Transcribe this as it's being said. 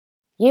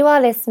You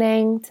are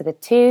listening to the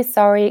Two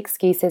Sorry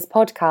Excuses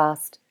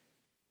podcast.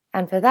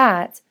 And for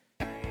that,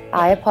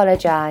 I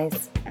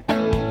apologize.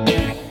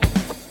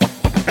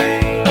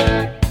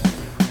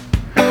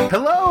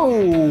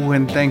 Hello,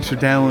 and thanks for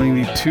downloading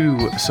the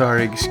Two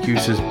Sorry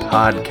Excuses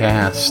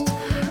podcast,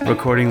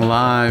 recording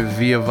live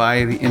via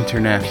the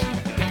internet.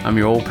 I'm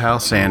your old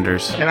pal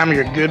Sanders. And I'm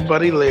your good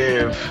buddy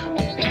Liv.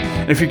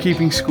 And if you're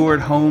keeping score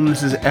at home,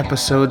 this is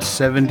episode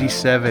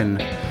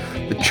 77.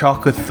 The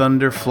chocolate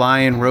thunder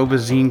flying,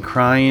 robazine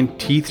crying,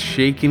 teeth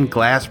shaking,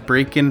 glass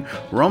breaking,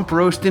 rump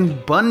roasting,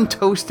 bun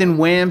toasting,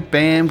 wham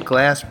bam,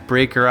 glass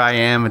breaker I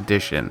am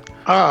edition.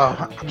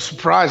 Oh, I'm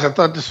surprised. I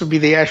thought this would be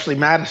the Ashley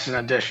Madison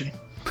edition.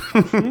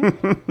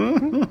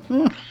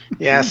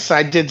 Yes,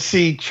 I did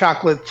see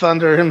Chocolate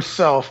Thunder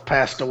himself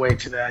passed away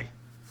today.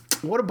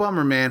 What a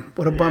bummer, man.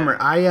 What a bummer.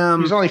 He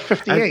was only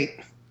 58.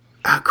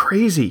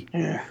 Crazy.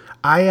 Yeah.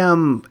 I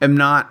am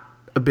not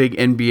a big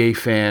NBA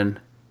fan,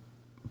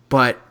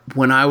 but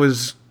when I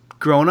was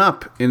growing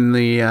up in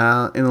the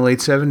late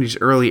 70s,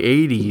 early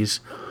 80s,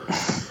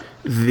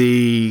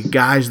 the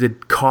guys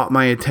that caught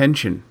my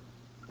attention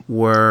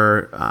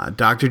were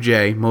Dr.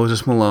 J,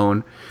 Moses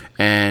Malone,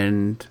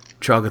 and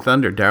Chocolate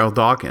Thunder, Daryl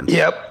Dawkins.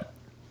 Yep.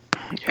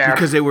 Yeah.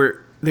 Because they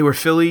were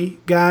Philly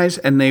guys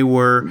and they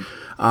were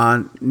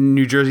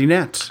New Jersey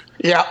Nets.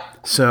 Yeah.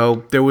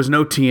 So there was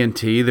no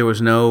TNT, there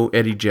was no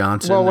Eddie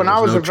Johnson. Well, when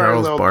I was no a very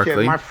Charles little Barkley.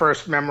 kid, my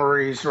first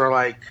memories were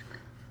like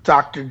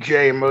Dr.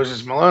 J and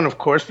Moses Malone, of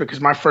course, because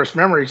my first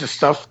memories of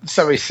stuff, the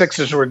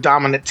 76ers were a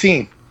dominant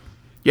team.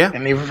 Yeah.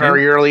 In the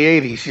very early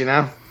 80s, you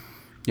know?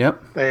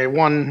 Yep. They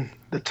won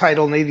the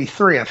title in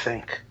 83, I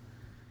think.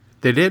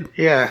 They did.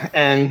 Yeah,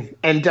 and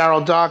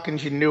Daryl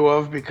Dawkins you knew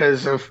of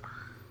because of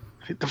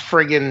the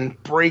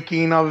friggin'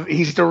 breaking of.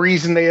 He's the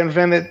reason they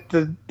invented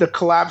the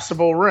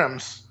collapsible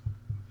rims.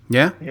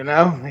 Yeah. You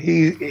know,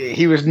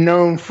 he was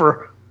known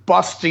for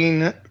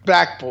busting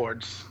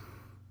backboards.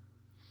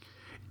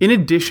 In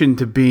addition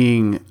to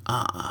being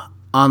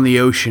on the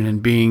ocean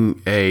and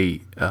being a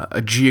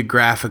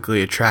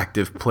geographically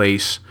attractive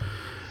place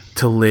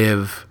to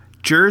live,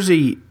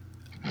 Jersey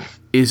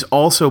is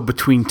also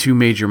between two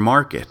major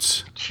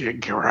markets.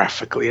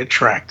 Geographically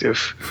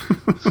attractive,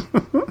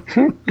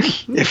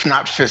 if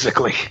not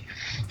physically.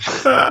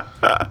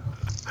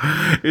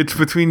 It's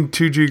between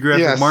two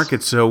geographic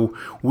markets, so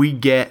we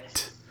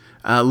get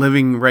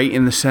living right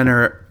in the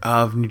center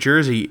of New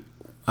Jersey.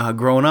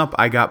 Growing up,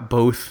 I got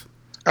both.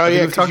 Oh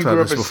yeah, because you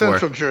grew up in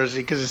Central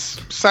Jersey.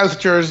 Because South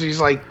Jersey's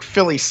like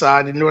Philly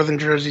side, and Northern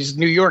Jersey's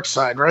New York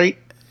side, right?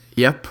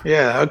 Yep.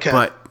 Yeah. Okay.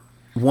 But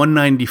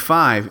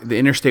 195, the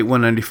Interstate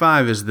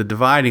 195 is the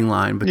dividing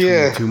line between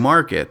the two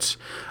markets.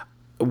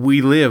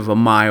 We live a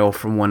mile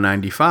from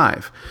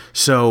 195.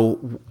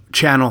 So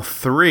Channel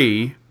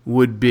 3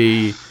 would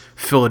be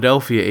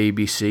Philadelphia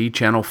ABC.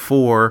 Channel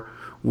 4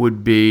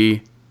 would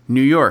be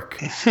New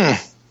York.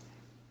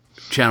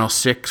 Channel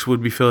 6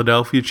 would be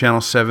Philadelphia.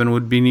 Channel 7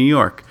 would be New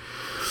York.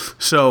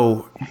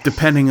 So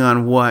depending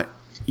on what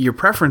your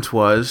preference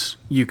was,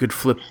 you could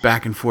flip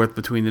back and forth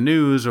between the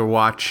news or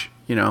watch,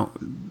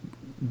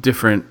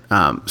 different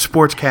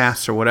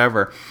sportscasts or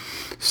whatever.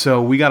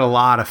 So we got a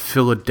lot of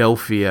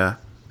Philadelphia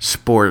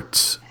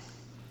sports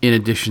in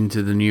addition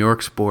to the New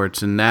York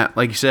sports. And that,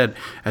 like you said,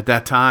 at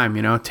that time,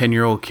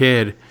 10-year-old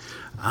kid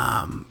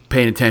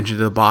paying attention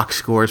to the box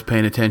scores,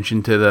 paying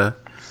attention to the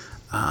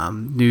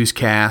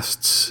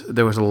newscasts.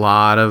 There was a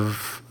lot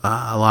of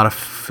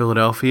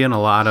Philadelphia and a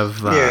lot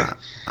of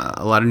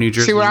New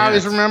Jersey. See what Nets. I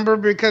always remember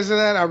because of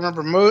that? I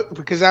remember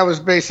because that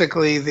was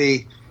basically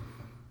the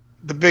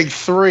big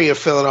three of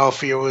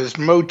Philadelphia was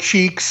Mo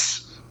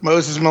Cheeks,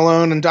 Moses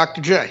Malone, and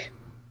Dr. J.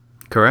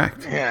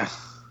 Correct. Yeah.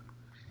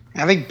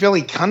 I think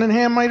Billy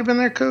Cunningham might have been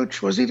their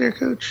coach. Was he their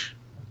coach?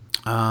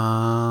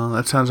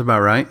 That sounds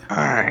about right. All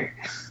right.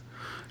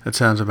 That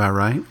sounds about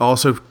right.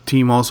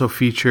 Team also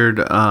featured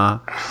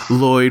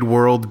Lloyd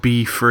World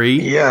Be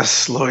Free.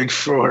 Yes, Lloyd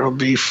World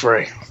Be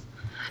Free.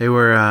 They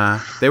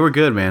were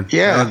good, man.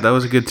 Yeah. That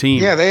was a good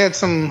team. Yeah, they had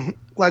some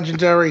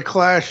legendary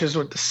clashes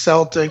with the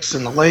Celtics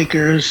and the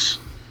Lakers.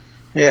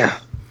 Yeah.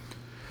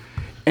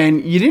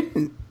 And you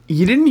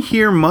didn't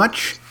hear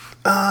much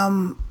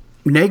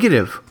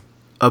negative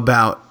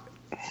about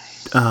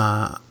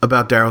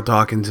Daryl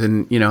Dawkins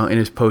in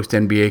his post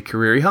NBA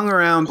career. He hung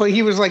around. Well,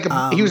 he was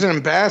he was an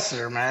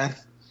ambassador, man.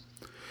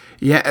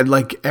 Yeah, and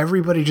like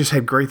everybody just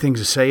had great things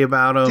to say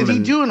about him. Did he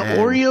do an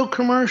Oreo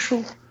commercial?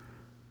 I'm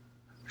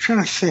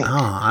trying to think.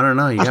 Oh, I don't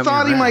know. I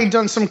thought he might have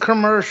done some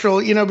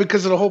commercial,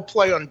 because of the whole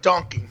play on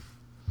dunking.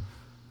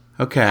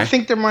 Okay. I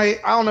think I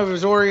don't know if it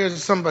was Oreos or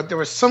something, but there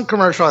was some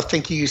commercial I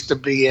think he used to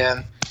be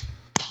in,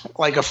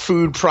 like a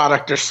food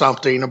product or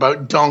something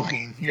about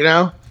dunking,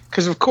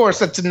 Because, of course,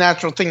 that's a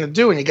natural thing to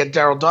do when you get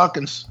Daryl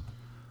Dawkins.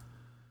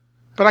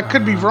 But I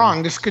could be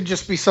wrong. This could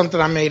just be something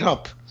I made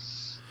up.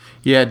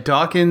 Yeah,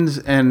 Dawkins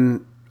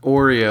and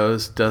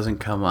Oreos doesn't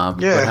come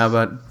up. Yeah. But how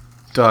about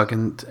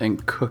Dawkins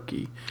and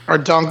Cookie? Or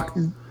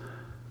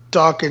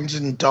Dawkins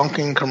and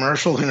dunking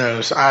commercial? Who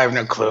knows? I have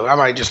no clue. I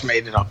might have just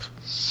made it up.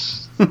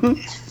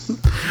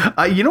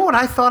 You know what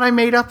I thought I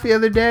made up the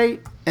other day?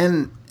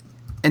 And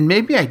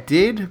maybe I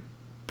did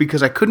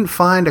because I couldn't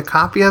find a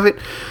copy of it.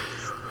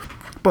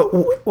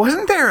 But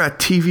wasn't there a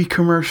TV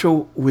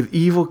commercial with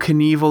Evel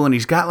Knievel, and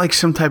he's got like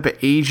some type of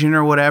agent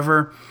or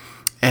whatever,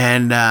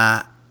 and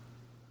the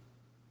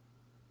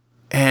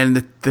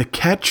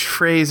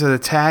catchphrase or the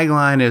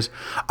tagline is,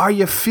 "Are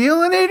you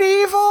feeling it,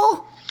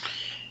 Evel?"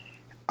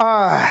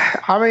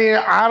 I mean,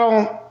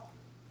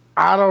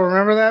 I don't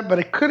remember that, but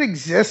it could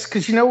exist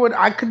because you know what?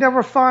 I could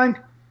never find.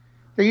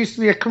 There used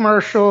to be a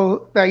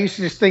commercial that I used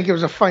to just think it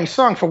was a funny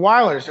song for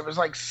Weilers. It was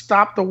like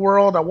 "Stop the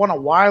World, I Want a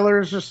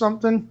Weilers" or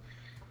something.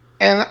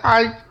 And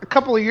a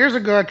couple of years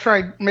ago, I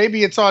tried,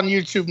 maybe it's on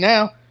YouTube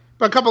now,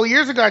 but a couple of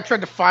years ago, I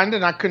tried to find it,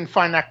 and I couldn't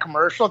find that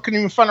commercial. I couldn't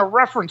even find a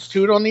reference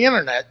to it on the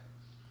internet.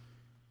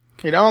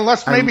 You know,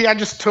 unless maybe I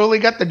just totally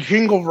got the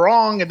jingle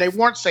wrong, and they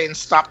weren't saying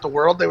 "Stop the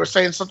World." They were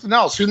saying something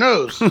else. Who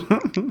knows?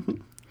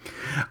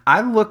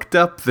 I looked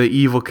up the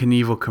Evel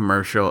Knievel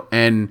commercial,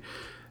 and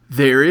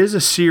there is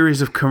a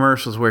series of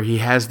commercials where he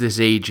has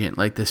this agent,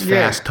 like this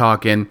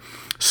fast-talking,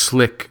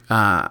 slick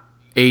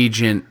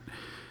agent.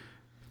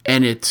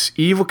 And it's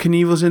Evel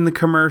Knievel's in the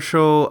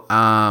commercial.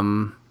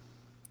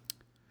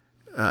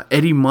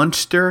 Eddie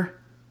Munster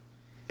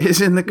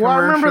is in the commercial. Well,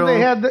 I remember they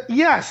had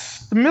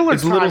the Miller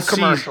Time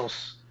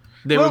commercials.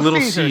 They were Little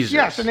Caesars.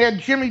 Yes, and they had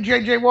Jimmy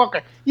J.J.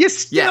 Walker. You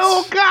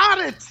still got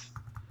it.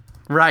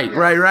 Right, yes.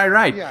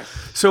 right. Yes.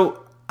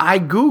 So I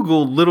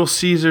Googled Little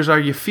Caesars, "Are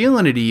you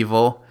feeling it,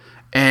 Evel?"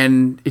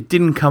 And it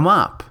didn't come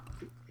up.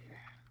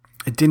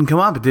 There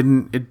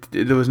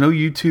was no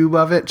YouTube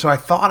of it. So I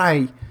thought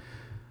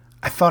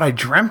I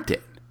dreamt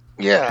it.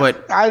 Yeah.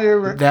 But I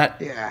do.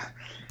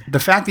 The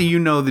fact that you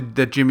know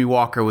that Jimmy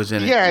Walker was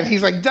in it. Yeah, and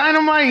he's like,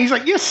 "Dynamite." He's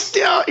like,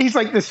 he's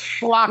like this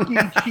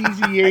schlocky,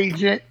 cheesy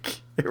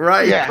agent.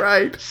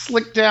 Right.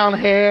 Slick down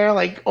hair,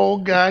 like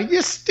old guy.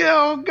 You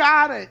still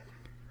got it.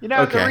 You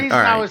know, the reason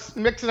I was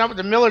mixing up with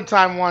the Miller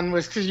Time one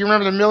was because you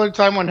remember the Miller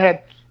Time one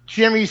had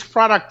Jimmy's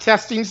product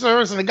testing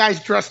service, and the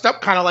guy's dressed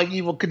up kind of like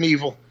Evel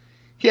Knievel.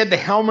 He had the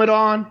helmet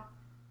on.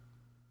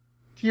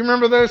 Do you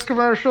remember those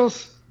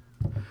commercials?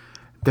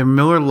 The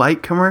Miller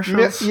Lite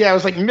commercials? Yeah, it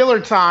was like Miller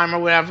Time or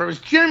whatever. It was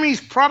Jimmy's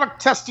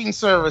product testing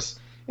service.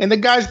 And the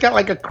guy's got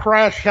like a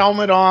crash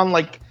helmet on,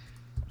 like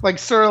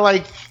sort of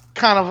like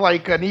kind of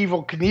like an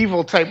Evel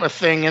Knievel type of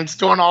thing. And it's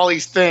doing all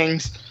these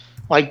things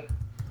like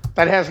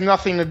that has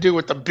nothing to do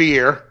with the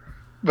beer.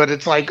 But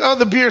it's like, oh,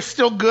 the beer's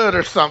still good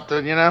or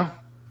something, you know?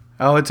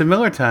 Oh, it's a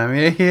Miller Time.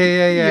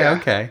 Yeah.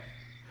 Okay.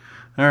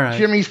 All right.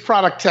 Jimmy's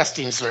product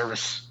testing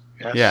service.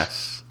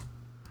 Yes.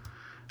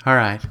 All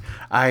right.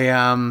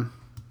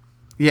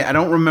 I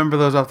don't remember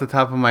those off the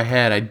top of my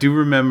head. I do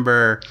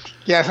remember.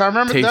 Yes, I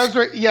remember those.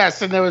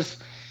 And there was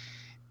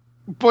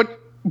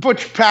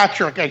Butch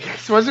Patrick, I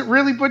guess. Was it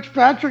really Butch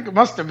Patrick? It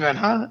must have been,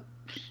 huh?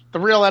 The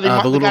real Eddie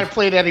Munster. The guy who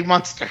played Eddie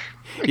Munster.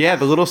 Yeah,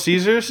 the Little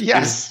Caesars?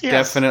 Yes.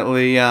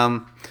 Definitely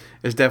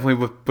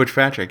Butch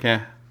Patrick,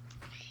 yeah.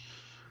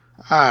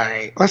 All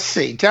right, let's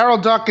see.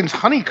 Daryl Dawkins'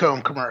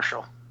 Honeycomb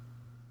commercial.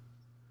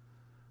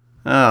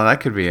 Oh,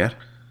 that could be it.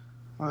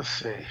 Let's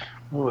see.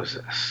 What was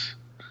this?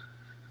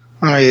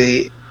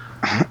 We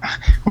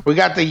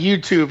got the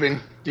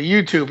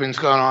YouTubing's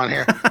going on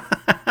here.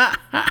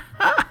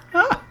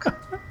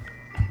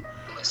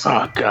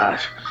 Oh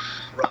gosh,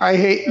 I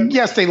hate.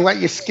 Yes, they let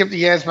you skip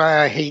the ads, but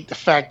I hate the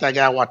fact I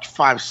gotta watch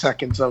 5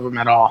 seconds of them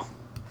at all.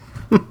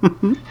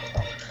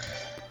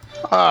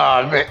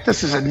 Oh man,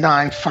 this is a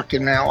 9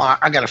 fucking minute long.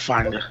 I gotta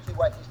find it.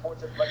 All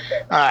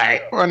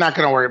right, we're not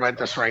gonna worry about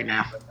this right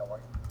now.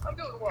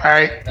 All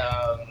right.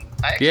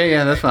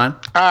 Yeah, that's fine.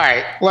 All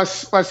right,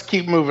 let's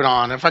keep moving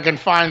on. If I can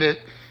find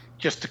it,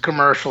 just the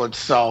commercial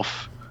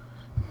itself,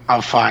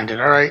 I'll find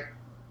it. All right.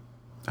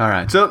 All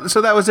right. So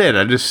that was it.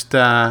 I just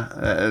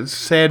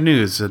sad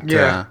news.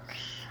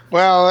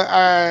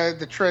 Well,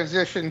 the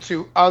transition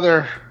to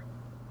other.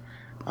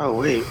 Oh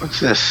wait, what's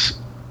this?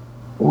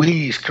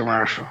 Wheeze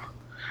commercial.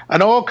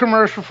 An old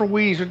commercial for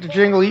Wheeze with the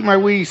jingle "Eat My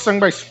Wheeze," sung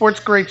by sports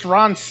greats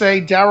Ron Say,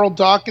 Daryl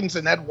Dawkins,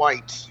 and Ed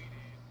White.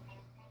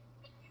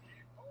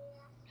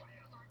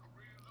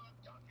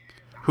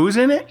 Who's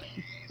in it?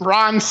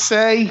 Ron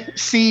Say,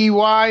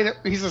 C-E-Y.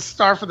 He's a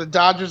star for the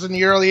Dodgers in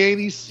the early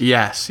 80s.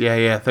 Yes,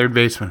 yeah, third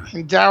baseman.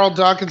 And Daryl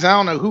Dawkins, I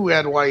don't know who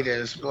Ed White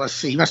is. But let's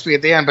see, he must be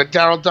at the end. But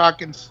Daryl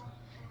Dawkins,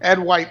 Ed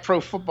White,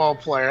 pro football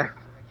player,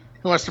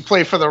 who wants to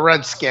play for the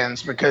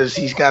Redskins because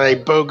he's got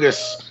an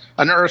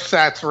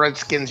ersatz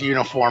Redskins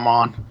uniform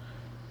on.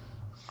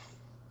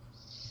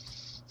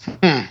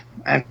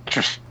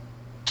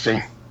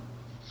 Interesting.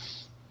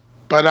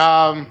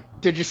 But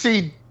did you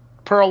see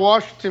Pearl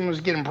Washington was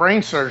getting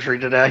brain surgery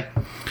today?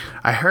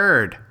 I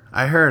heard.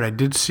 I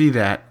did see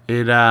that.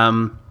 It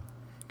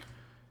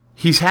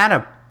he's had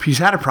a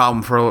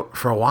problem for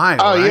a while.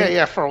 Oh, right?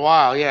 yeah, for a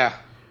while, yeah.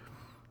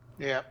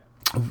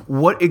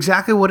 What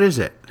is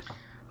it?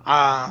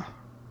 I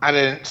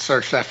didn't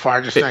search that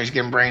far. Just know he's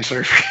getting brain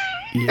surgery.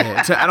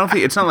 Yeah, I don't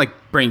think it's not like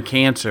brain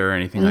cancer or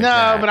anything like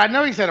that. No, but I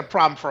know he's had a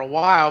problem for a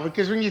while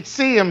because when you'd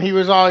see him, he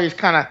was always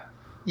kind of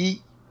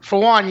for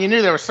one, you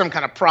knew there was some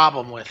kind of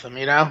problem with him,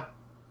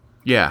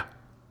 Yeah.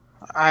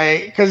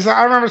 Because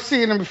I remember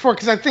seeing him before,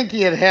 because I think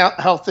he had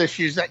health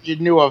issues that you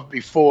knew of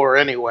before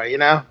anyway,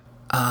 I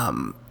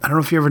don't know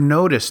if you ever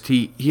noticed,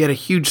 he had a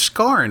huge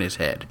scar in his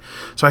head.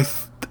 So I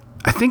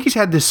think he's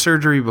had this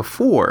surgery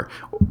before,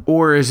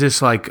 or is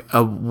this like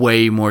a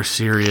way more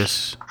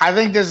serious? I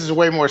think this is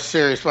way more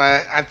serious,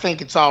 but I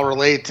think it's all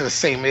related to the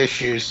same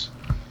issues.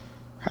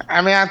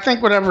 I mean, I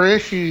think whatever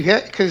issue you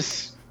hit,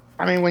 because,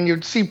 I mean, when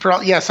you see,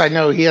 yes, I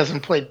know he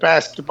hasn't played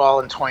basketball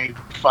in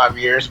 25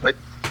 years, but,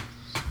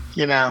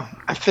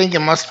 I think it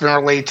must have been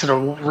related to the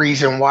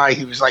reason why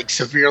he was, like,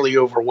 severely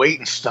overweight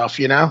and stuff,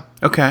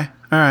 Okay,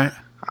 all right.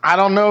 I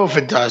don't know if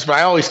it does, but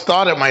I always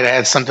thought it might have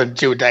had something to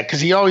do with that,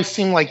 because he always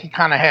seemed like he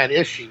kind of had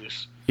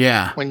issues.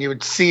 Yeah. When you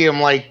would see him,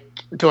 like,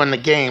 doing the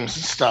games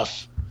and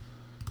stuff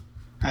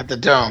at the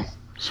Dome.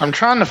 So I'm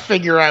trying to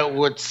figure out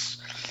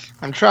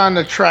I'm trying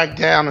to track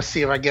down to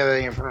see if I get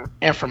any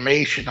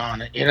information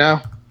on it,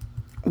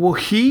 Well,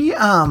 he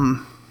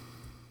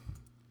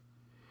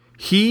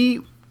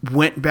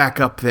went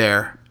back up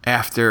there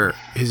after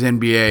his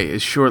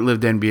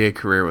short-lived NBA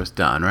career was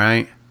done,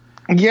 right?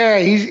 Yeah,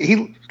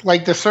 he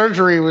like the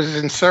surgery was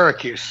in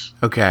Syracuse.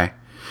 Okay.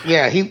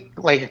 Yeah, he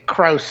like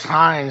Kraus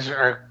Heinz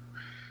or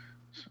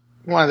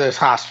one of those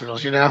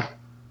hospitals,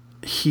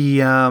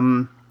 He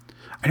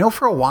I know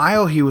for a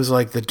while he was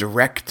like the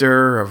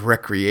director of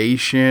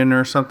recreation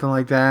or something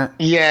like that.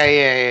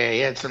 Yeah. He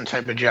had some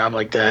type of job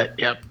like that.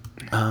 Yep.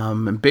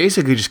 And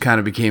basically just kind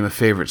of became a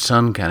favorite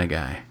son kind of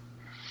guy.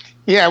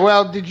 Yeah.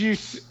 Well, did you?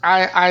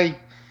 I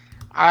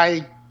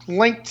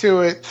linked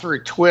to it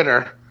through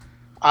Twitter.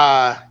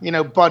 Bud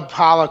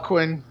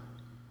Poliquin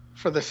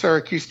for the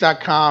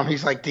Syracuse.com.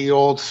 He's like the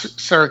old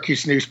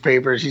Syracuse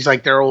newspapers. He's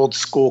like their old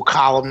school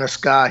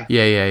columnist guy.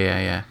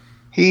 Yeah.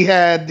 He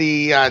had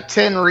the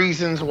 10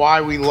 reasons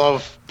why we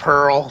love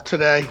Pearl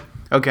today.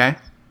 Okay.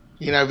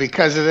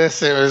 Because of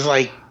this, it was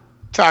like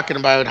talking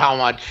about how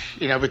much,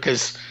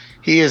 because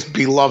he is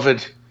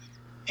beloved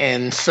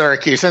in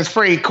Syracuse. And it's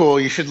pretty cool.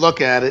 You should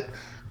look at it.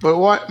 But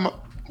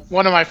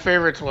one of my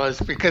favorites was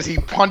because he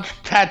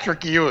punched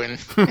Patrick Ewing.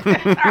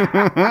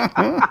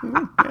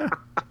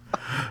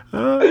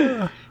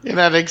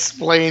 That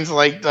explains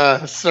like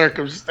the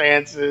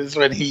circumstances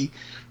when he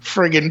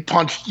friggin'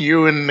 punched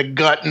you in the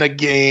gut in a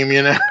game,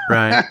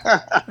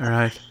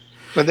 Right.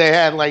 But they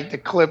had like the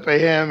clip of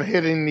him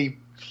hitting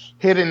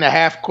the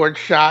half court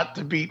shot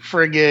to beat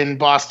friggin'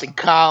 Boston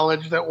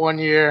College that one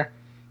year.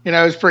 It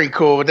was pretty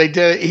cool. But he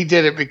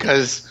did it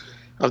because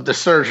of the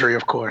surgery,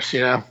 of course,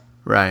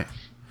 Right.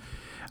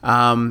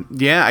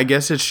 Yeah, I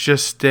guess it's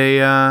just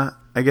a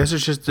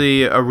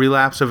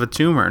relapse of a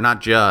tumor, not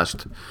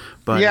just.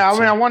 But yeah, I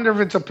mean, I wonder if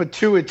it's a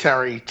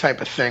pituitary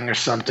type of thing or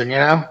something,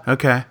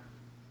 Okay.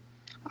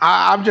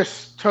 I'm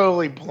just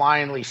totally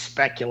blindly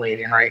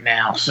speculating right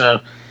now. So,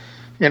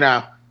 I mean,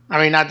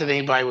 not that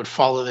anybody would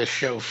follow this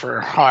show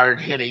for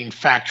hard-hitting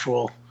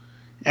factual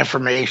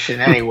information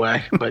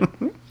anyway, but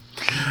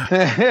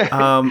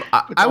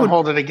I would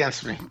hold it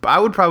against me.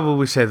 I would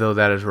probably say, though,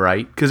 that is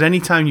right, because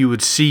anytime you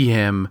would see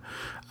him,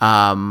 he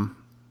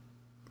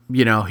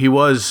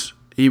was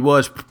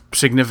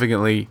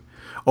significantly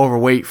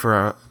overweight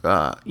for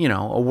a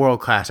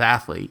world-class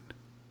athlete,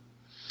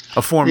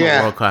 a former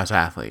world-class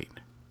athlete.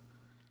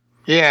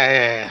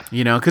 Yeah.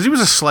 Because he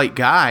was a slight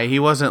guy. He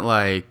wasn't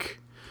like,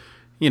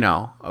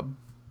 a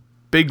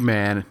big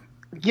man.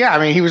 Yeah, I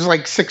mean, he was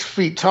like 6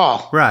 feet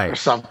tall. Right. Or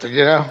something,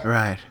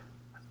 Right.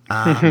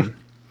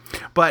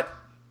 But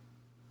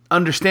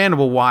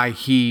understandable why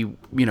he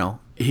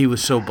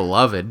was so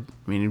beloved.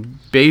 I mean,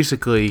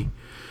 basically,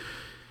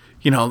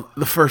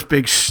 the first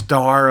big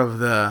star of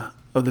the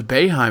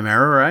Boeheim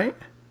era,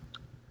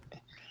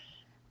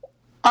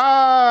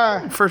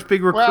 right? First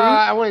big recruit? Well,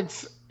 I would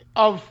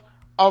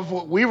of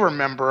what we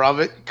remember of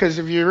it, because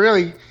if you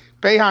really,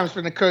 Boeheim's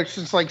been the coach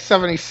since like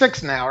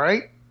 76 now,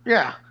 right?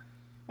 Yeah.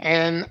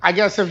 And I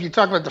guess if you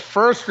talk about the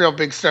first real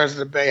big stars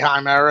of the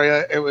Boeheim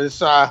era, it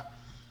was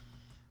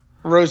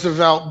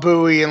Roosevelt,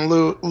 Bowie, and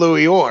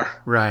Louis Orr.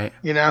 Right.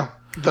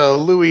 The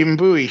Louis and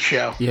Bowie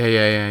show.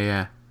 Yeah.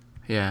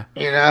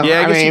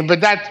 I mean,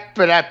 but that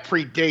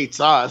predates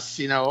us,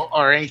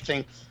 or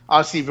anything,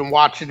 us even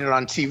watching it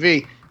on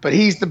TV. But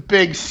he's the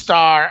big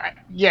star,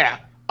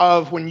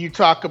 of when you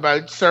talk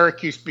about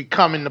Syracuse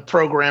becoming the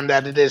program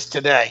that it is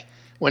today,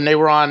 when they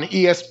were on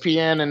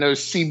ESPN and those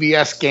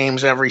CBS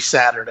games every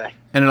Saturday.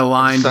 And it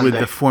aligned with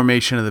the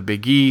formation of the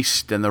Big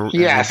East and the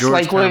Georgetown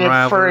like when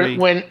rivalry.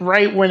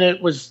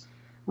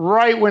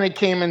 Right when it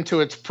came into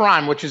its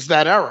prime, which is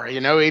that era,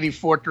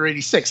 84 through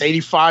 86.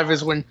 85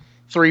 is when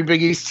 3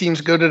 Big East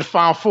teams go to the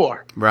Final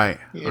Four. Right.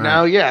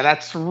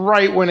 That's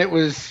right when it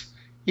was.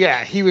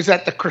 Yeah, he was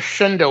at the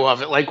crescendo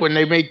of it, like when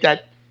they made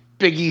that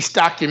Big East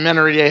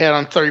documentary they had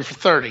on 30 for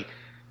 30.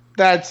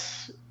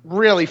 That's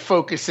really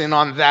focusing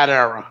on that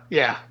era.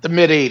 Yeah, the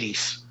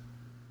mid-'80s.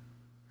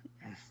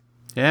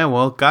 Yeah,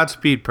 well,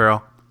 Godspeed,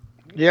 Pearl.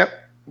 Yep,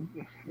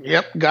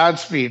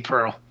 Godspeed,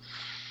 Pearl.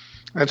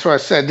 That's what I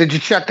said. Did you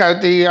check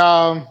out the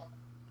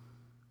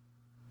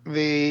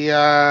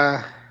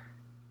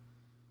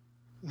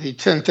The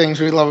 10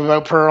 Things We Love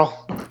About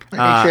Pearl? Any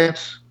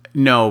chance?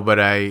 No, but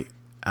I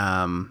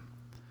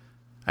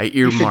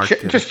earmarked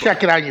it. Just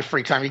check it out in your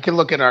free time. You can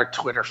look at our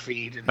Twitter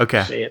feed and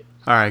see it.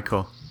 All right,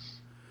 cool.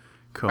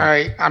 All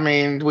right. I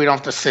mean, we don't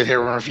have to sit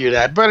here and review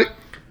that, but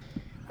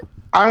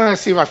I'm going to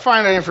see if I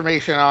find that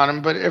information on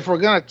him. But if we're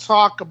going to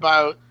talk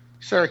about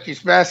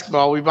Syracuse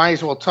basketball, we might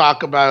as well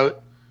talk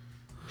about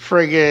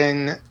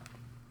friggin'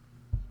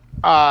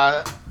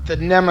 the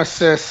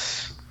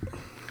nemesis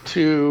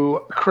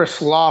to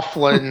Chris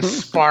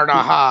Laughlin's Sparta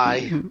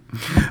High,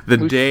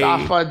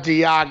 Mustafa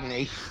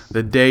Diagne.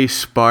 The day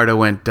Sparta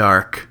went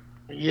dark.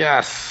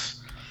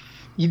 Yes.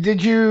 You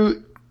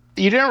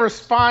didn't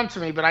respond to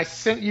me, but I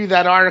sent you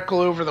that article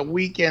over the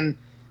weekend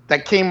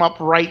that came up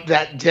right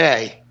that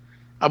day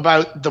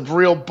about the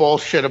real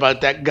bullshit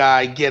about that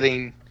guy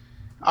getting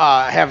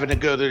having to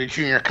go to the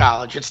junior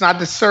college. It's not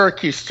that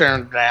Syracuse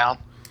turned him down.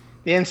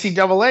 The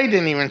NCAA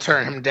didn't even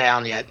turn him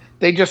down yet.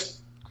 They just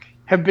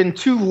have been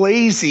too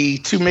lazy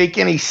to make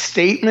any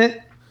statement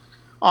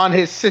on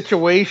his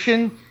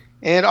situation,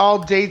 and it all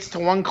dates to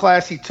one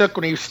class he took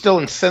when he was still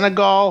in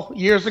Senegal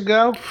years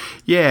ago.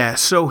 Yeah,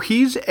 so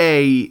he's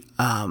an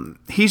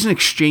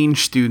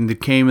exchange student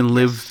that came and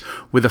lived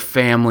with a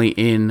family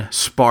in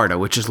Sparta,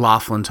 which is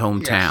Laughlin's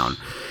hometown.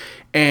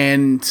 Yes.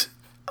 And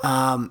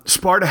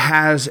Sparta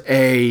has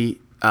a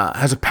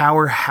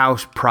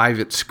powerhouse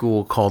private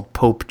school called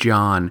Pope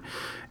John,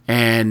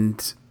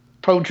 and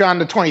Pope John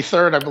the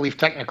 23rd, I believe,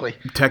 technically.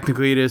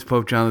 Technically, it is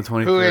Pope John the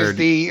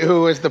 23rd.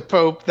 Who is the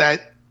Pope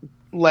that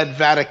led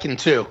Vatican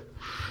II?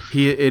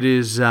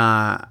 It's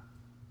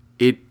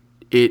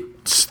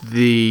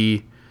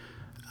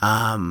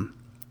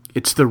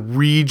the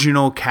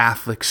regional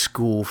Catholic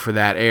school for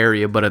that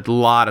area, but a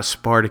lot of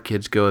Sparta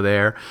kids go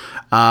there.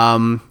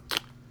 PJ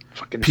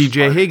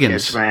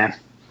Higgins, kids, man.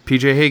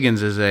 PJ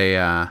Higgins is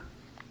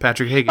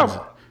Patrick Higgins.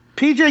 Oh,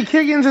 PJ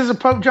Higgins is a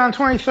Pope John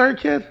 23rd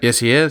kid? Yes,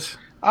 he is.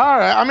 All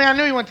right. I mean, I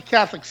knew he went to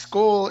Catholic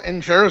school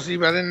in Jersey,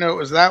 but I didn't know it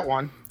was that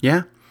one.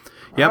 Yeah.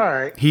 Yep. All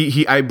right.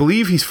 He I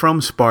believe he's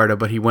from Sparta,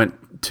 but he went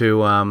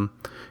to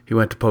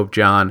Pope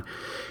John,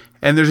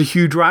 and there's a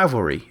huge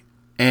rivalry.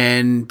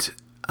 And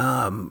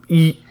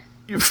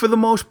for the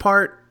most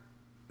part,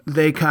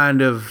 they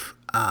kind of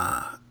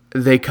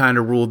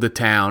ruled the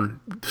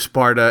town.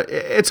 Sparta,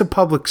 it's a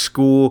public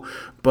school,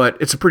 but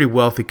it's a pretty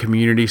wealthy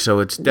community, so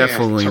it's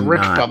definitely it's a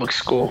rich public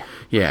school.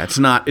 Yeah, it's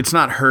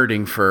not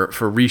hurting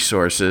for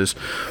resources,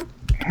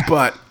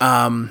 but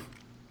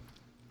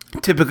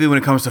typically when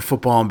it comes to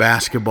football and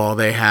basketball,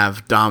 they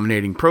have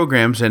dominating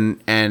programs,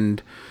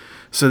 and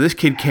so this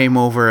kid came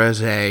over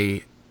as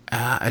an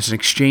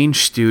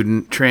exchange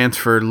student,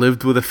 transferred,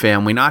 lived with a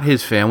family, not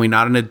his family,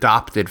 not an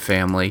adopted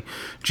family,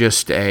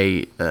 just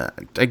I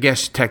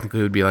guess technically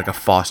it would be like a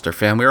foster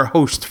family or a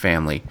host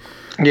family.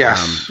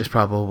 Yes. Is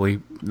probably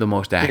the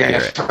most accurate.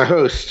 Yes, a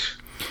host.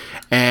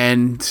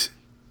 And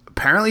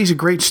apparently he's a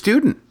great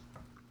student.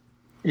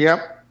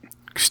 Yep.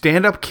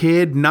 Stand-up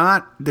kid,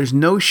 there's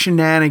no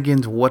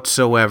shenanigans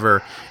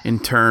whatsoever in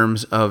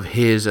terms of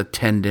his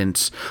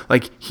attendance.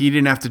 Like, he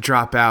didn't have to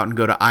drop out and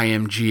go to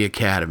IMG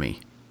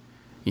Academy,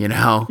 you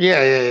know?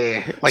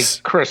 Yeah. Like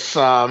Chris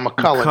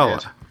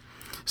McCullough did.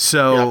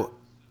 So,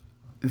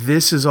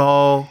 This is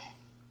all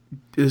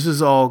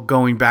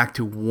going back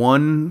to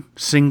one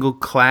single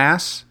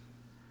class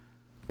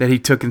that he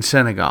took in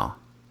Senegal.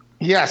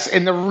 Yes,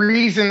 and the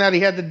reason that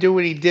he had to do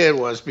what he did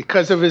was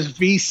because of his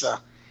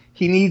visa.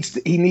 He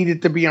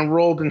needed to be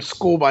enrolled in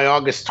school by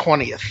August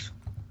 20th.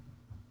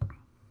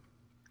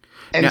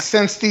 And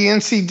since the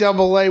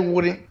NCAA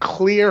wouldn't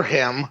clear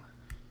him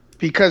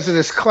because of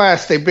this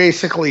class, they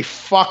basically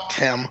fucked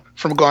him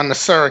from going to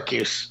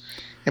Syracuse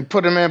and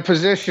put him in a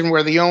position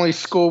where the only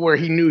school where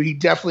he knew he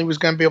definitely was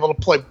going to be able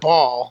to play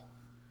ball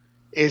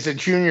is a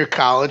junior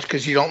college,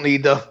 because you don't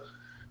need to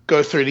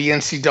go through the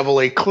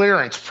NCAA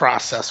clearance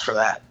process for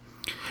that.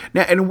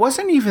 Now, and it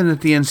wasn't even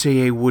that the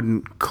NCAA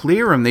wouldn't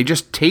clear him; they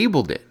just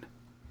tabled it.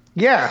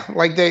 Yeah,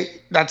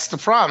 that's the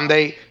problem.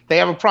 They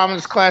have a problem in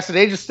this class, and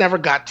they just never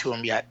got to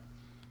him yet.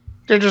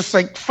 They're just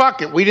like,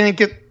 fuck it, we didn't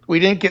get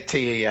to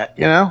you yet,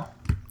 you know?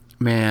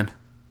 Man,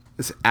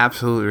 it's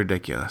absolutely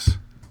ridiculous.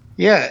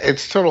 Yeah,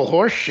 it's total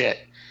horse shit.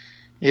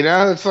 You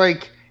know, it's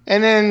like,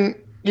 and then,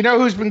 you know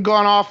who's been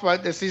going off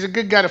about this? He's a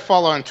good guy to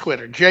follow on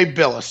Twitter, Jay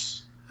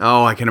Billis.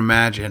 Oh, I can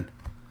imagine.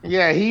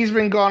 Yeah, he's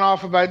been going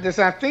off about this.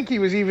 I think he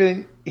was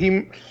even,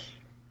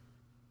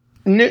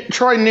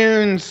 Troy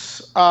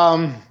Nunes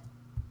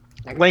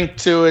linked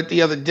to it the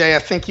other day. I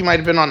think he might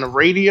have been on the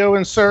radio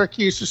in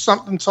Syracuse or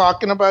something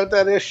talking about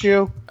that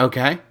issue.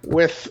 Okay.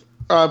 With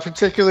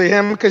particularly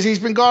him, because he's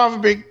been going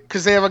off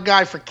because they have a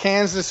guy for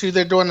Kansas who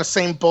they're doing the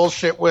same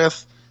bullshit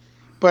with.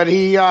 But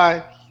he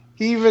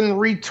even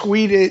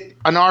retweeted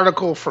an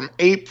article from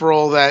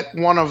April that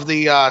one of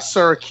the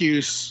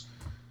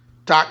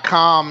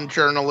Syracuse.com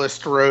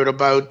journalists wrote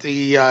about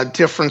the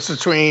difference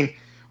between,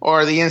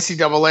 or the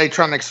NCAA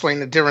trying to explain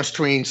the difference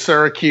between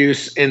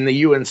Syracuse and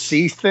the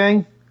UNC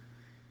thing.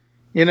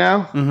 You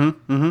know?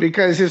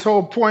 Because his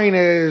whole point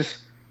is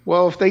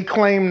Well, if they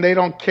claim they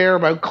don't care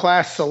about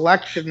class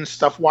selection and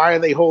stuff, why are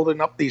they holding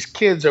up these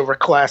kids over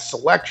class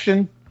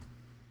selection?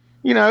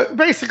 You know,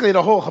 basically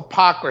the whole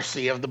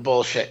hypocrisy of the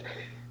bullshit.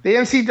 The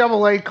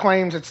NCAA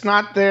claims it's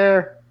not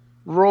their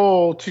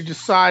role to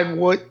decide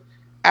what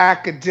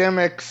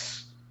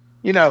academics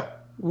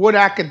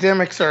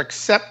are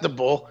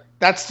acceptable.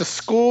 That's the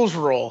school's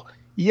role.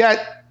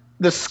 Yet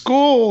the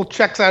school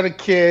checks out a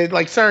kid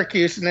like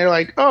Syracuse and they're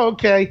like, oh,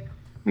 okay,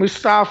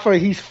 Mustafa,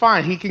 he's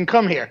fine. He can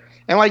come here.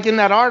 And like in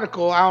that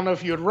article, I don't know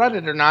if you had read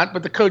it or not,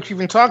 but the coach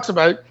even talks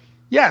about,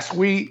 yes,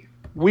 we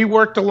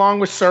worked along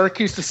with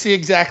Syracuse to see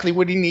exactly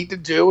what he needed to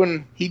do,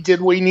 and he did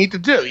what he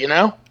needed to do, you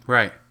know?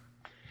 Right.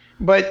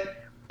 But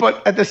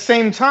at the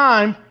same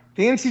time,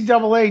 the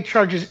NCAA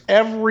charges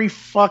every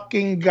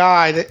fucking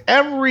guy, that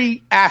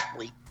every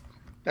athlete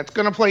that's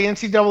going to play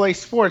NCAA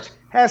sports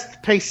has to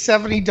pay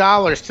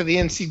 $70 to the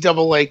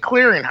NCAA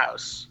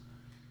clearinghouse,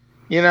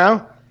 you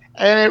know?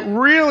 And it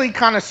really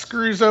kind of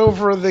screws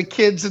over the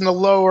kids in the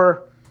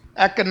lower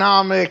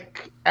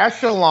economic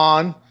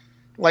echelon,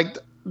 like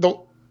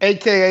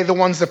AKA the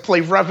ones that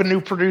play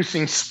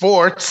revenue-producing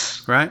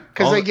sports. Right.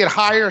 Because they get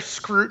higher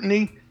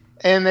scrutiny,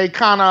 and they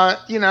kind of,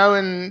 you know,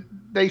 and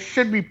they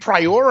should be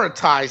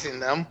prioritizing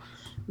them.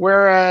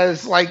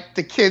 Whereas, like,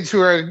 the kids who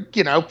are,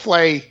 you know,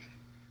 play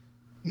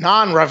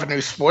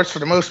non-revenue sports for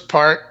the most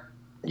part,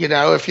 you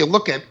know, if you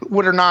look at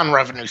what are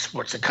non-revenue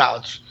sports in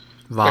college?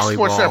 Volleyball.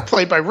 Sports that are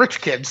played by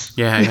rich kids.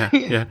 Yeah.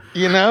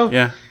 You know?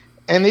 Yeah.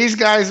 And these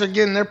guys are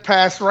getting their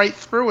pass right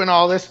through and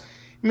all this.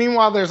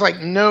 Meanwhile, there's like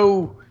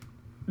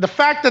the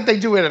fact that they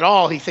do it at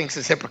all, he thinks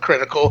is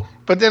hypocritical.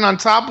 But then on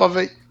top of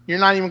it, you're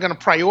not even going to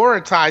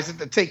prioritize it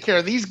to take care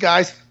of these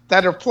guys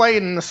that are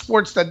playing in the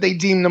sports that they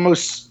deem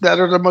that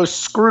are the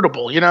most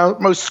scrutable, you know,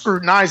 most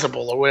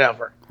scrutinizable or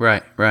whatever.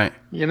 Right.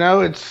 You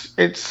know, it's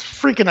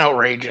freaking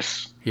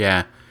outrageous.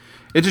 Yeah.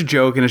 It's a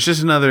joke, and it's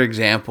just another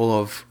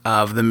example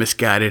of the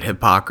misguided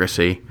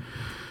hypocrisy.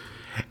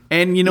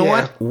 And you know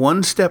what?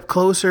 One step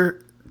closer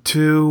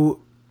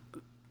to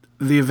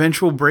the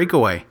eventual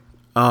breakaway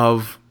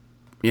of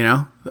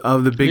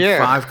the Big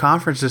Five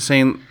conferences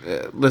saying,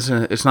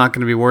 listen, it's not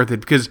going to be worth it,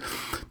 because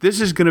this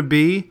is going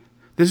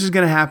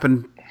to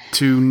happen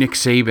to Nick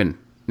Saban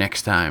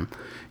next time.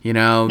 You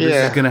know, this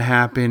is going to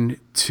happen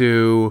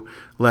to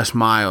Les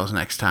Miles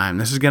next time.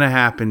 This is going to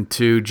happen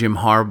to Jim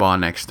Harbaugh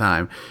next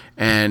time.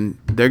 And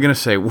they're going to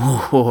say,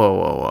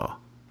 whoa.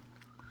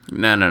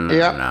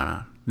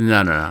 No.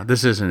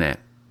 This isn't it.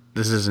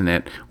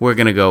 We're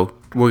going to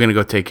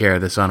go take care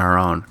of this on our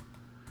own.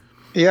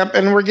 Yep,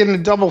 and we're getting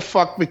a double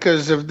fuck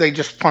because they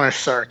just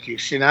punished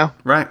Syracuse, you know?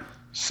 Right.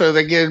 So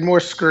they get more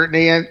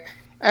scrutiny. And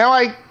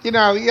like, you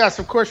know, yes,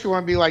 of course you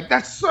want to be like,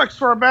 that sucks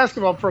for our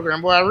basketball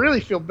program. What I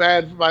really feel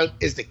bad about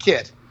is the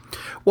kid.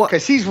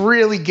 Because he's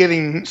really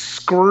getting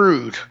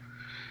screwed,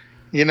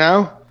 you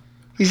know?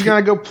 He's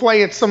going to go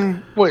play at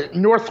some,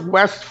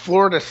 Northwest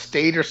Florida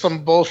State or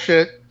some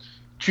bullshit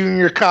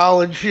junior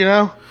college, you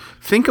know?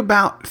 Think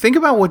about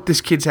what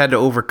this kid's had to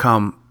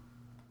overcome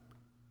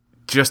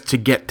just to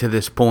get to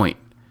this point.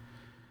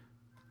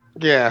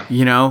 Yeah.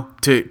 You know,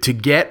 to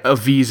get a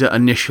visa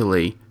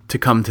initially to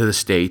come to the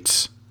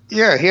States.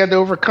 Yeah, he had to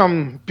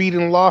overcome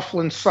beating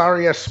Laughlin's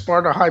sorry-ass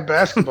Sparta High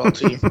basketball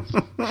team.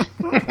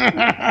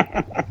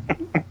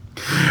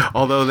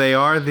 Although they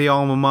are the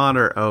alma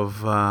mater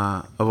of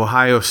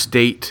Ohio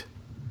State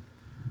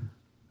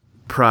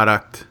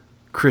product,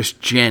 Chris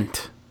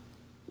Gent.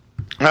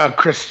 Oh,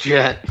 Chris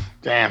Gent.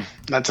 Damn,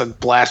 that's a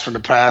blast from the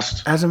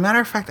past. As a matter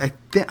of fact,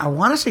 I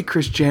want to say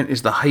Chris Gent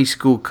is the high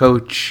school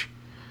coach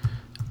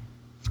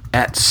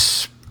at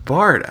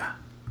Sparta.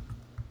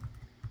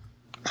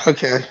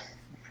 Okay,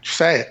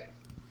 say it.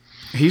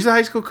 He's the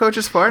high school coach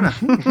at Sparta.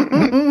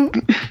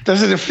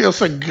 Doesn't it feel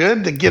so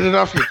good to get it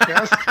off your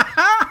chest?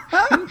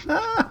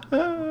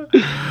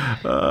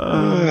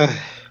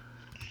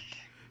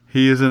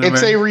 He is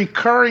It's a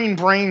recurring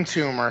brain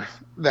tumor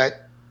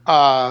that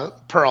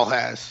Pearl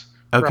has.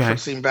 Okay.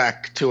 Referencing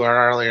back to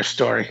our earlier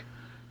story.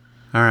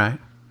 All right.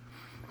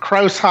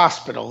 Krause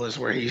Hospital is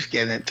where he's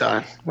getting it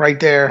done. Right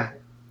there,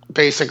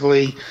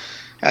 basically,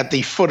 at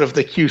the foot of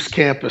the Cuse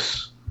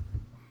campus.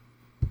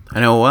 I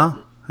know it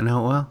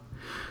well.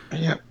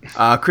 Yep.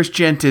 Chris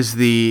Gent is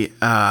the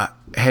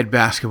head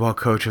basketball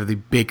coach of the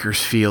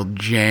Bakersfield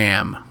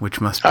Jam,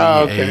 which must be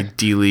a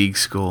D-League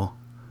school.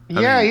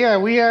 Yeah.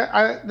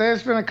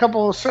 There's been a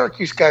couple of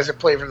Syracuse guys that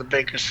play for the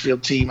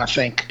Bakersfield team, I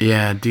think.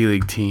 Yeah,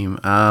 D-League team.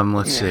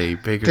 Let's see.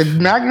 Did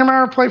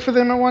McNamara play for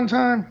them at one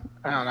time?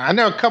 I don't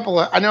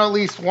know. I know at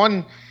least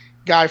one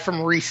guy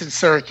from recent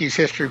Syracuse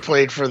history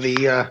played for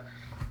the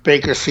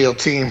Bakersfield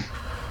team.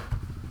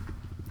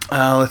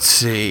 Let's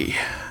see.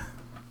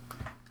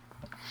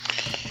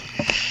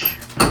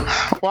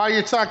 While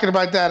you're talking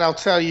about that, I'll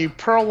tell you,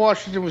 Pearl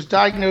Washington was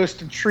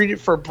diagnosed and treated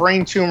for a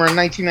brain tumor in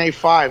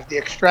 1995. The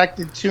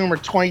extracted tumor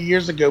 20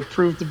 years ago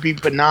proved to be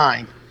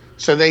benign.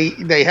 So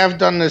they have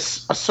done a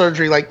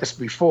surgery like this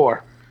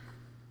before.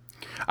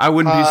 I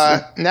wouldn't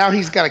be... Now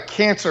he's got a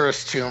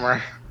cancerous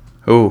tumor.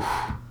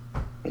 Oh.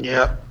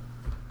 Yep.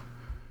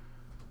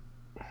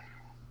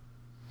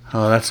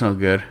 Oh, that's no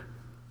good.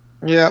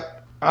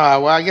 Yep.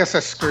 Well, I guess I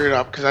screwed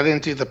up because I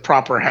didn't do the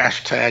proper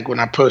hashtag when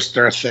I posted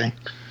our thing.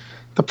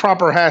 The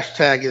proper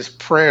hashtag is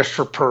prayers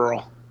for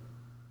Pearl.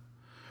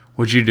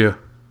 What'd you do?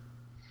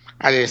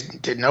 I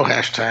just did no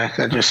hashtag.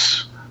 I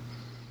just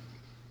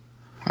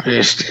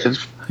did.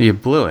 You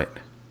blew it.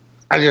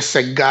 I just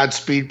said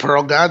Godspeed,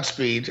 Pearl,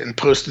 Godspeed, and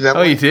posted that.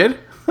 Oh, you did?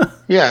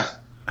 Yeah.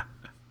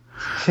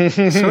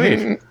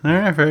 Sweet. All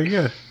right, very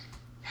good.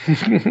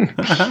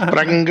 But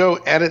I can go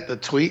edit the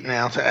tweet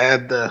now to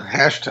add the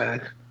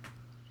hashtag.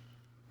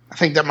 I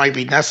think that might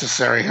be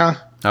necessary, huh?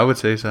 I would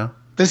say so.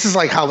 This is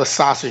like how the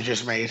sausage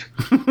is made.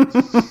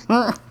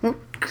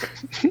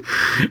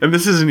 And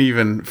this isn't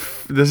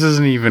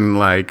even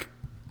like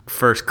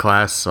first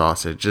class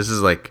sausage. This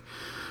is like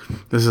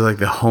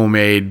the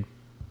homemade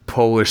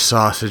Polish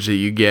sausage that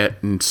you get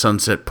in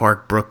Sunset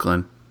Park,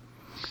 Brooklyn,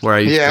 where I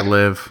used to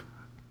live.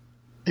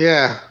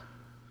 Yeah.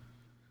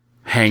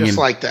 Hanging just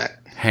like that.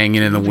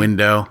 Hanging in the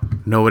window.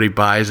 Nobody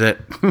buys it.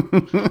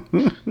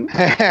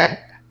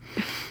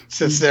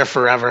 Sits there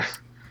forever.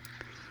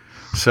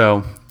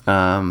 So,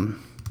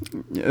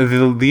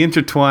 the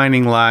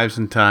intertwining lives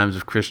and times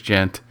of Chris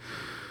Gent,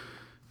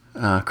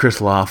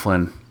 Chris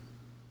Laughlin.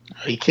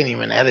 Oh, you can't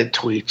even edit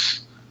tweets.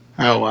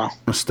 Oh, well.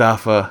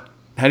 Mustafa.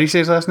 How do you say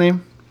his last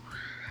name?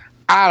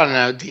 I don't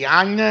know.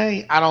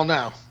 Diagne? I don't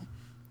know.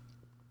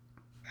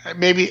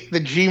 Maybe the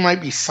G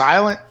might be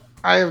silent.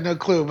 I have no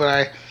clue,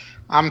 but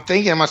I'm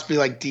thinking it must be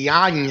like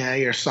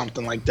Diagne or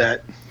something like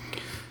that.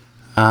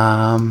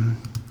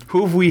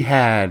 Who have we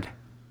had?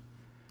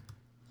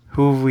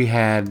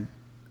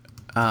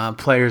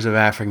 Players of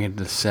African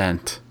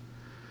descent.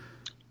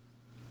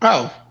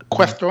 Oh,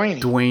 Queth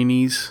Duaney.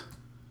 Duaneys.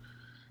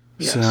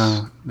 Yes.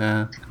 So,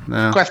 no.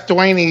 Queth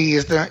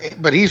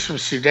Duaney but he's from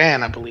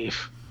Sudan, I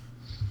believe.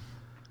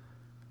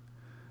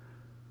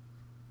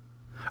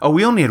 Oh,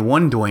 we only had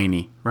one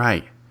Duaney,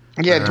 right?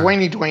 Yeah,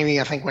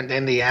 Duaney, I think, went to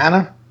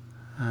Indiana.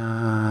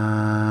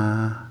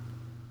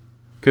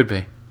 Could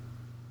be.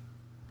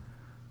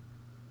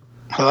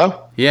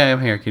 Hello? Yeah,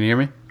 I'm here. Can you hear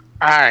me?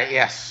 All right,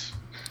 yes.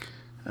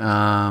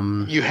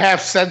 You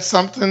have said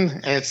something,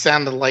 and it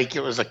sounded like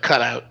it was a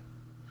cutout.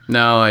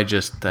 No, I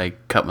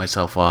cut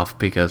myself off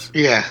because...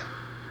 Yeah.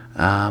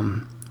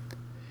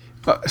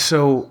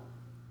 So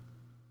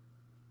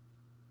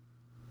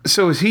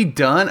is he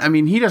done? I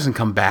mean, he doesn't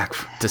come back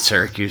to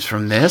Syracuse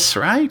from this,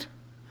 right?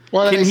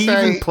 Well, can he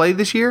even play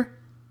this year?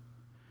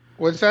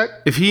 What's that?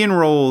 If he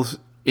enrolls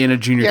in a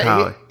junior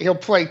college, he'll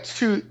play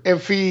two.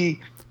 If he,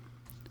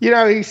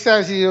 he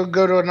says he'll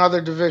go to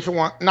another Division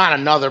I, not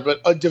another, but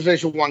a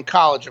Division I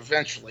college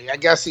eventually. I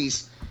guess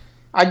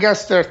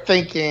they're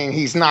thinking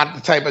he's not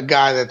the type of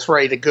guy that's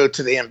ready to go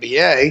to the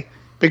NBA,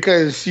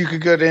 because you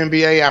could go to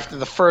NBA after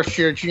the first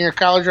year of junior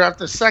college or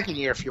after the second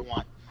year if you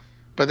want.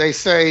 But they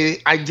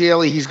say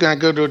ideally he's going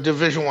to go to a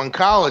Division I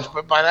college,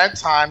 but by that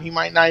time he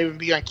might not even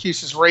be on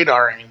CUSE's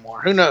radar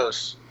anymore. Who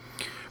knows?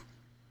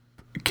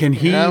 Can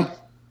he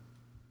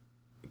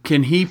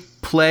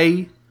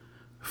play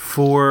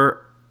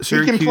for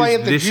Syracuse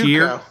this JUCO.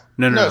 year?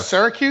 No.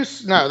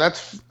 Syracuse? No,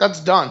 that's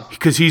done.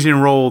 Because he's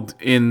enrolled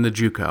in the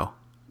JUCO.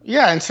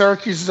 Yeah, and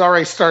Syracuse has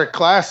already started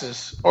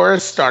classes, or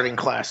is starting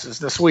classes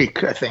this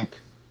week, I think.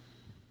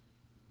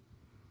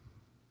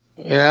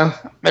 Yeah,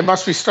 they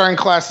must be starting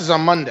classes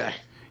on Monday.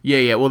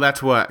 Yeah. Well,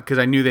 that's what, because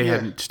I knew they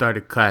hadn't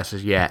started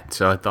classes yet,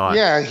 so I thought.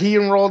 Yeah, he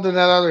enrolled in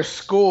that other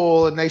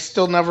school, and they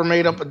still never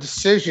made up a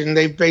decision.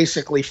 They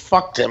basically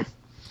fucked him,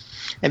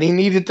 and he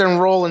needed to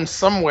enroll in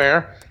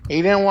somewhere.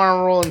 He didn't want to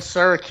enroll in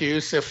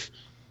Syracuse,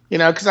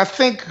 because I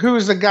think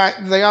who's the guy,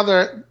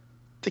 the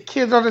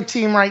kid on the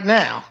team right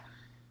now?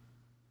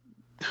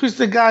 Who's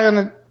the guy on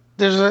the?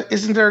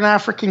 Isn't there an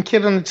African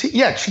kid on the team?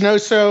 Yeah,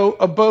 Chinoso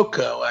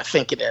Oboko, I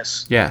think it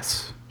is.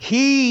 Yes.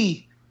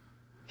 He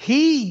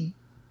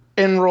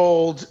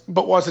enrolled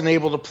but wasn't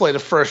able to play the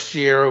first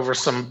year over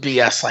some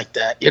BS like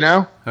that,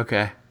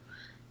 Okay.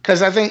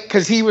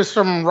 Because he was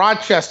from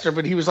Rochester,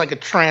 but he was like a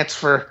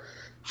transfer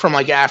from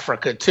like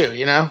Africa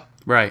too,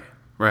 Right.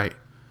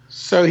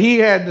 So he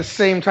had the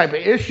same type of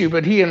issue,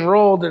 but he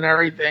enrolled and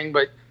everything,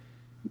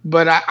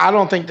 but I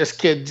don't think this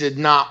kid did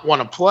not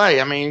want to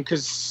play. I mean,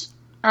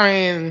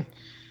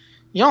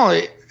 you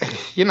only,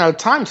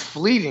 time's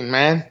fleeting,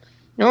 man.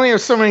 You only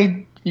have so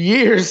many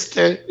years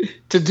to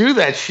do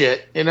that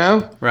shit,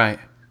 Right.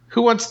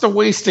 Who wants to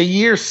waste a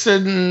year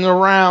sitting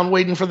around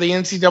waiting for the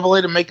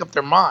NCAA to make up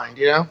their mind,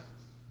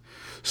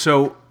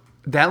 So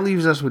that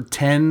leaves us with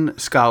 10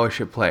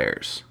 scholarship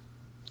players.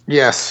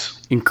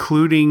 Yes.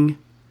 Including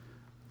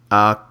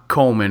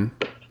Coleman,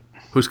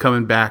 who's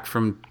coming back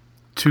from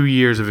 2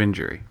 years of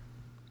injury.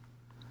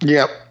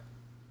 Yep.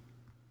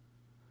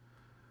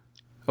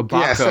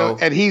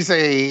 Obako, and he's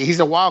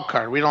a wild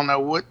card. We don't know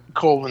what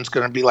Coleman's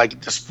going to be like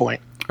at this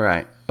point.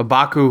 Right.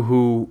 Obako,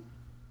 who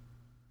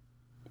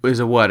is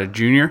a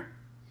junior?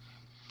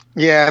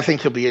 Yeah, I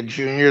think he'll be a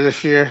junior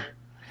this year.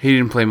 He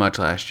didn't play much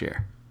last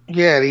year.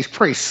 Yeah, he's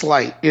pretty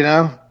slight,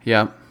 Yeah.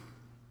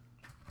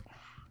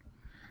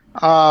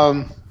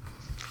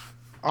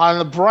 On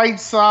the bright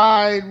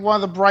side, one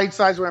of the bright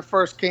sides when it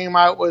first came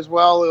out was,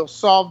 well, it'll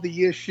solve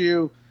the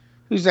issue.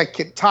 Who's that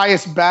kid?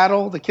 Tyus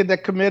Battle, the kid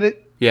that committed?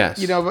 Yes.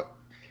 You know,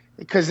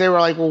 because they were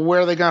like, well,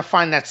 where are they going to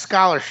find that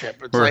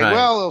scholarship? It's like,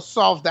 well, it'll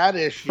solve that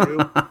issue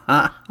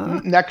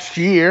next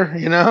year,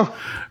 you know?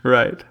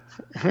 Right.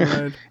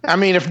 I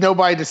mean, if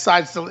nobody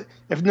decides to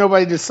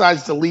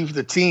leave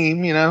the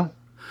team, you know?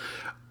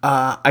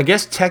 I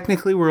guess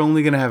technically we're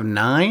only going to have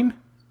 9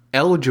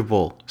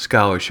 eligible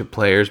scholarship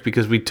players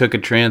because we took a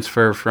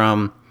transfer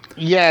from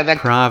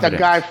Providence. That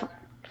guy,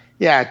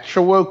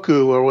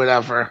 Chiwoku or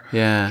whatever.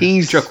 Yeah,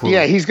 he's going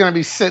to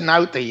be sitting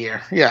out the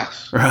year.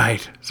 Yes,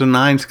 right. So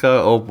 9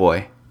 oh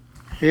boy.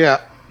 Yeah,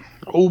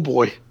 oh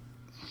boy.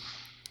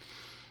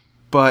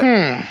 But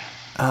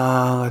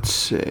let's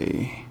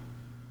see.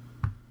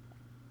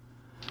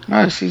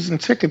 Season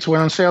tickets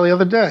went on sale the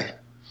other day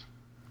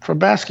for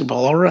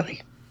basketball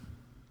already.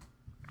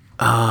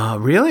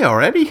 Really?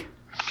 Already?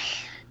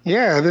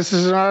 Yeah, this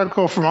is an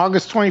article from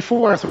August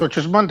 24th, which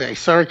is Monday.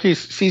 Syracuse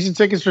season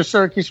tickets for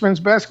Syracuse men's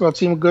basketball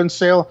team will go on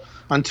sale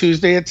on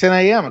Tuesday at 10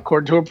 a.m.,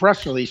 according to a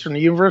press release from the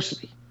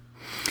university.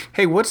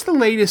 Hey, what's the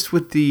latest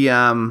with the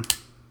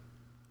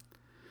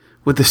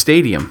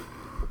stadium?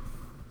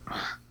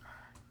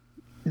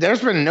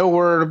 There's been no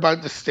word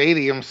about the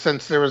stadium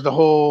since there was the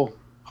whole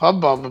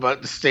hubbub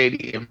about the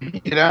stadium,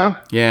 you know?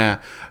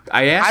 Yeah.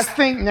 I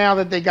think now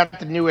that they got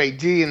the new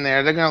AD in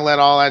there, they're going to let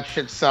all that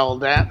shit settle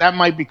down. That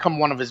might become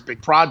one of his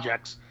big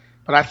projects.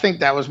 But I think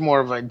that was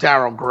more of a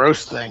Daryl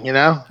Gross thing, you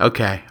know?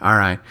 Okay, all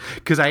right.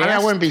 Because I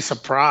wouldn't be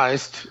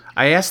surprised.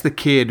 I asked the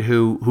kid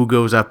who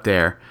goes up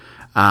there.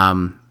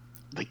 The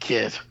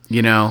kid.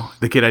 You know,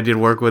 the kid I did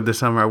work with this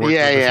summer.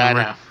 I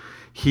know.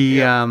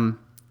 He and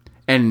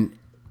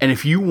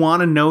if you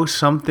want to know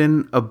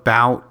something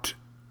about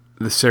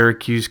the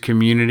Syracuse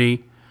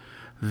community,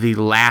 the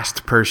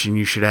last person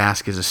you should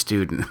ask is a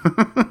student.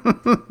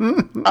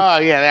 Oh,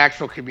 yeah, the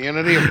actual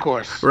community, of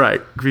course.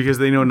 Right, because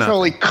they know nothing.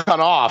 Totally cut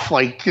off,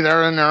 like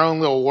they're in their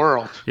own little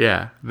world.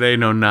 Yeah, they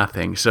know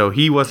nothing. So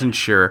he wasn't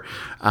sure.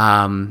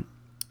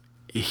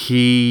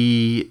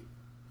 He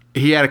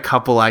had a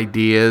couple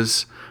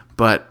ideas,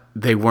 but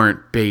they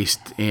weren't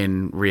based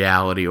in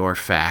reality or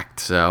fact.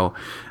 So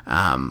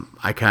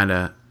I kind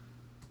of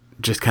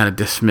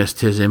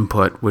dismissed his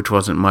input, which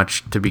wasn't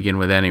much to begin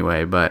with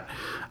anyway. But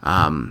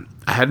I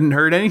hadn't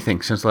heard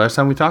anything since the last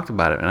time we talked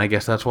about it, and I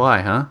guess that's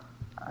why, huh?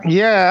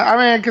 Yeah,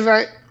 I mean,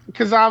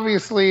 because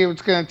obviously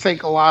it's going to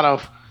take a lot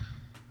of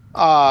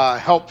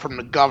help from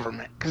the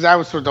government, because that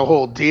was what the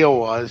whole deal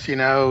was. You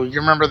know, you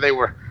remember they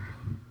were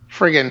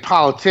friggin'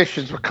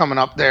 politicians were coming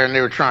up there and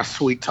they were trying to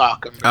sweet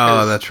talk him.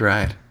 Oh, that's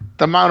right.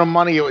 The amount of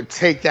money it would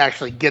take to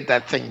actually get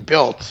that thing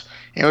built.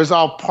 It was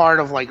all part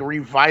of like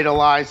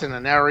revitalizing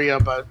an area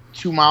about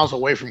 2 miles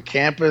away from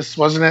campus,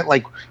 wasn't it?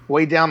 Like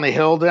way down the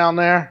hill down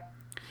there.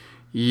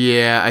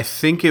 Yeah, I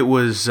think it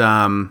was.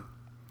 I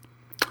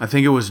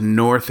think it was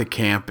north of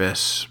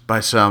campus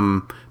by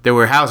some. There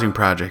were housing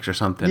projects or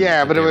something.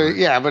 Yeah, but it was.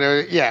 Yeah, but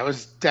it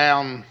was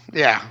down.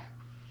 Yeah.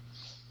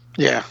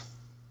 Yeah.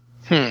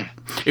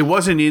 It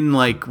wasn't in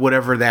like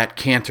whatever that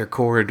Cantor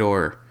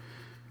corridor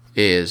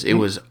is. It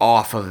was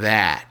off of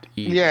that.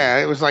 Yeah,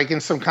 it was like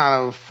in some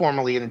kind of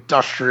formerly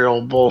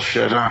industrial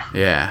bullshit, huh?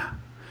 Yeah.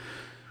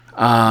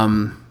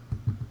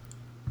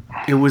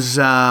 It was,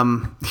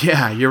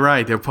 yeah, you're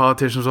right. There were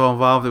politicians all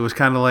involved. It was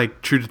kind of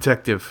like True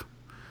Detective.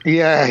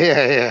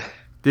 Yeah.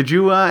 Did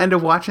you end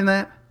up watching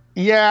that?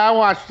 Yeah, I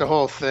watched the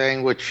whole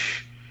thing,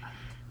 which,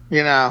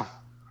 you know,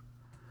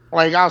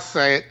 like I'll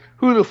say it.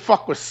 Who the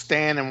fuck was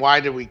Stan and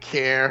why did we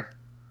care?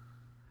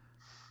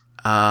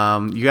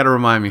 You got to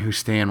remind me who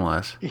Stan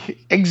was.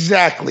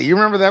 Exactly. You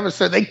remember that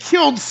episode? They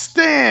killed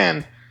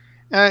Stan.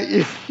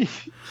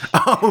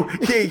 Oh,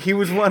 yeah, he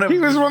was one of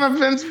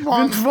Vince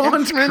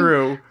Vaughn's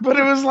crew. But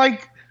it was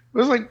like,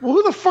 well,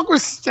 who the fuck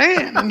was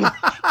Stan?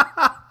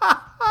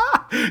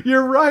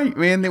 You're right,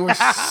 man. There was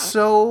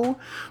so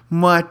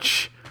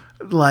much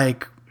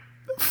like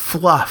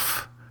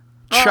fluff.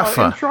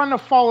 Chuffa. And trying to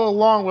follow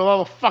along with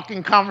all the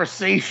fucking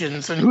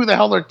conversations and who the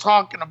hell they're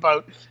talking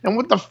about and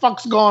what the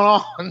fuck's going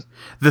on.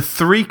 The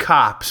 3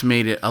 cops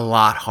made it a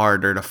lot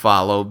harder to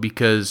follow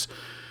because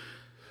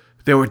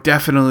there were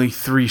definitely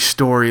 3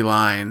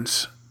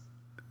 storylines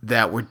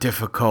that were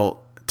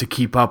difficult to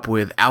keep up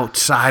with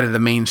outside of the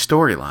main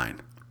storyline.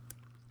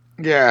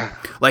 Yeah.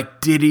 Like,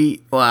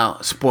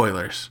 well,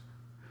 spoilers.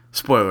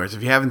 Spoilers,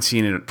 if you haven't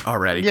seen it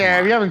already.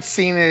 Yeah, if you haven't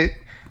seen it,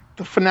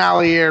 the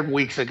finale aired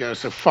weeks ago,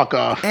 so fuck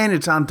off. And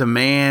it's on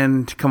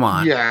demand. Come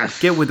on. Yes.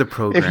 Get with the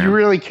program. If you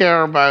really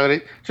care about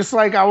it. Just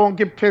like I won't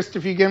get pissed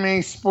if you give me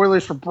any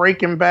spoilers for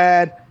Breaking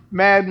Bad,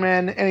 Mad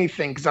Men,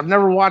 anything, because I've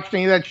never watched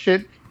any of that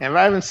shit, and if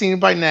I haven't seen it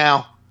by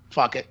now,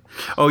 fuck it.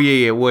 Oh,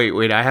 yeah.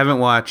 Wait. I haven't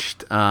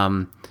watched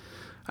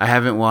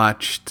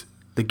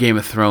the Game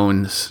of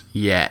Thrones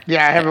yet.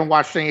 Yeah, I haven't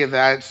watched any of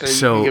that, so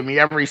you can give me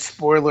every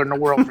spoiler in the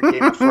world for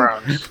Game of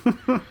Thrones.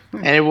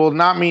 And it will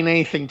not mean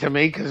anything to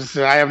me because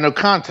I have no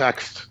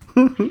context.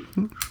 So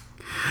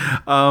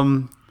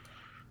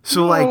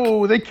like...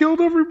 Oh, they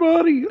killed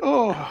everybody.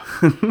 Oh.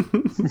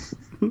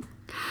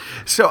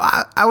 So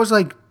I was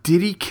like,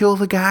 did he kill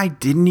the guy?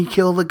 Didn't he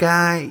kill the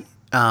guy?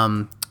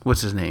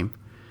 What's his name?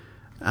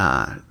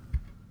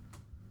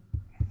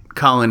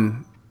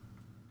 Colin.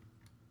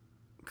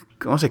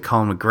 I want to say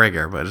Colin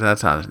McGregor, but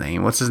that's not his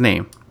name. What's his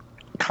name?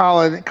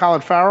 Colin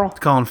Farrell?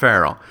 Colin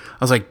Farrell. I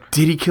was like,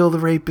 did he kill the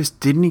rapist?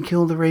 Didn't he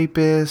kill the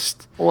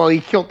rapist? Well, he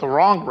killed the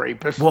wrong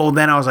rapist. Well,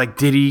 then I was like,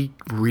 did he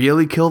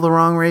really kill the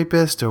wrong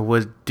rapist? Or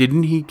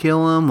didn't he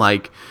kill him?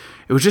 Like,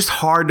 it was just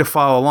hard to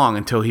follow along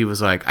until he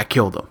was like, I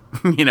killed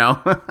him, you know?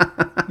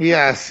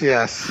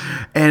 Yes.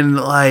 And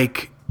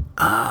like,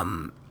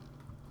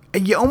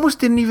 you almost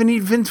didn't even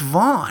need Vince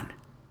Vaughn.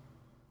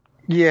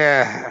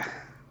 Yeah.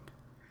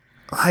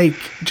 Like,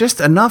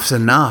 just enough's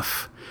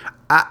enough.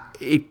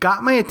 It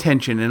got my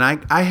attention, and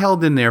I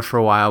held in there for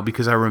a while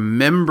because I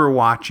remember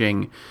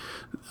watching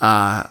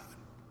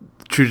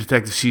True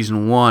Detective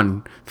Season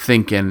 1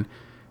 thinking,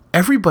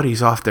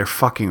 everybody's off their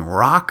fucking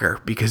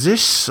rocker because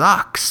this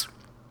sucks.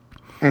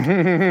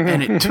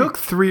 And it took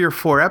 3 or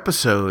 4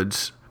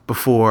 episodes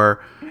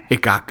before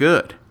it got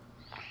good.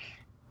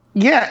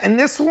 Yeah, and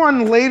this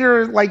one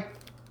later, like,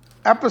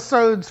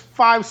 episodes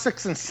 5,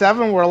 6, and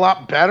 7 were a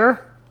lot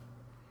better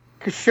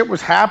because shit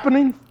was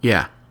happening.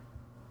 Yeah.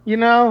 You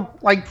know,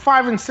 like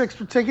 5 and 6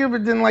 particular,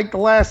 but then like the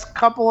last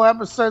couple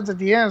episodes at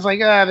the end, it's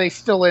like, they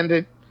still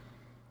ended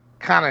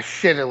kind of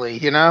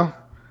shittily, you know?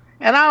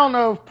 And I don't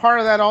know if part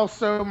of that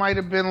also might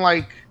have been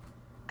like,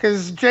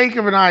 because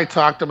Jacob and I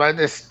talked about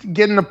this,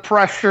 getting the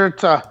pressure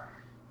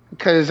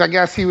because I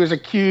guess he was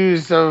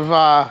accused of,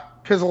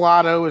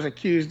 Pizzolatto was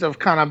accused of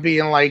kind of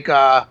being like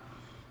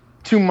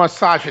too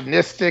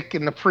misogynistic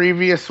in the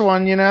previous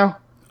one, you know?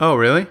 Oh,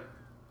 really?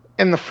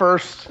 In the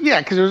first,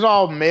 because it was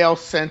all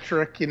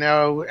male-centric, you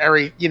know,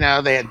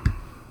 they had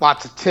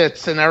lots of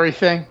tits and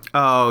everything.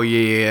 Oh,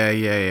 yeah.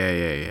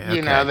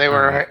 You know, they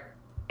were,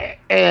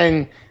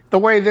 and the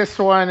way this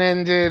one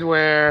ended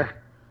where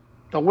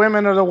the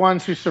women are the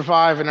ones who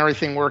survive and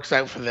everything works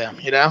out for them,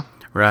 you know?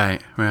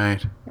 Right. I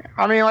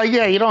mean, like,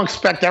 you don't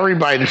expect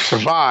everybody to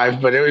survive,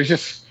 but it was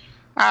just,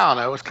 I don't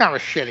know, it was kind of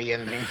a shitty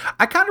ending.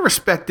 I kind of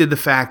respected the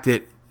fact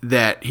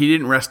that he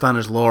didn't rest on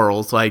his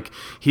laurels. Like,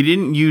 he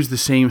didn't use the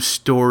same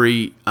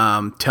story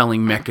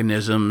telling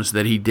mechanisms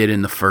that he did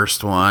in the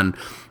first one.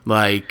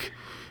 Like,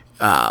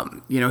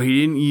 he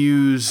didn't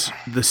use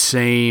the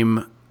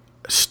same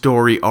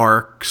story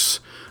arcs.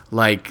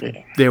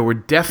 Like, there were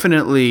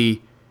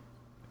definitely...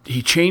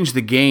 He changed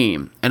the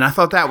game, and I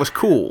thought that was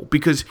cool,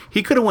 because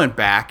he could have went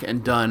back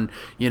and done,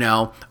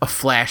 a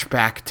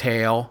flashback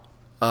tale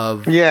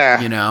of,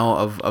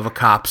 of a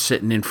cop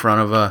sitting in front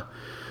of a...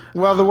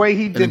 Well, the way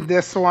he did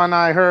this one,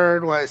 I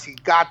heard, was he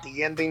got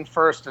the ending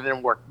first and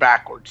then worked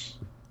backwards.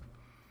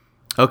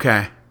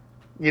 Okay.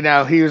 You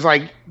know, he was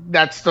like,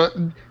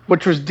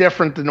 which was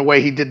different than the way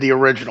he did the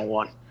original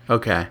one.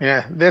 Okay.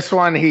 Yeah, this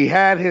one, he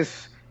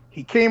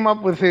came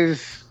up with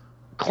his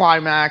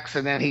climax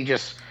and then he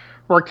just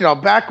worked it all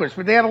backwards.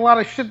 But they had a lot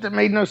of shit that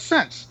made no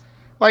sense.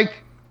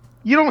 Like,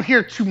 you don't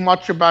hear too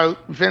much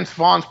about Vince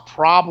Vaughn's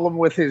problem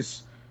with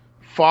his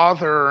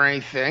father or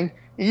anything.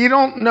 You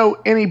don't know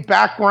any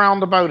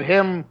background about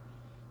him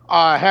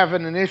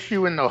having an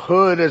issue in the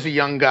hood as a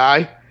young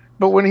guy.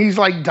 But when he's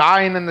like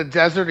dying in the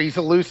desert, he's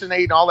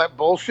hallucinating all that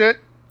bullshit.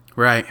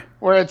 Right.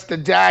 Where it's the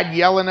dad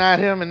yelling at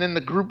him and then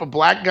the group of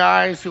black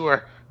guys who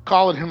are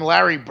calling him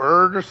Larry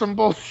Bird or some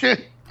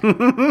bullshit.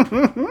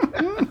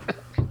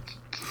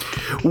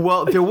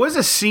 Well, there was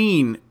a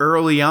scene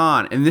early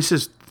on, and this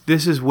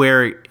is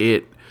where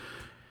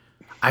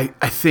I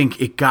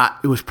think it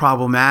was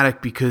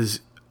problematic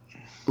because,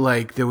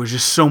 like, there was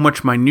just so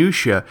much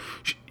minutia.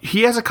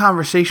 He has a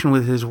conversation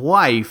with his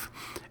wife,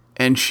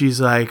 and she's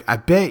like, I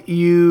bet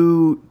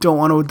you don't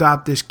want to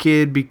adopt this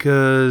kid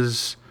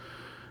because,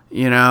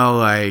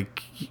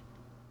 like,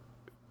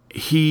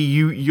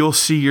 you'll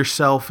see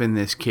yourself in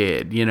this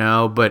kid,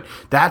 but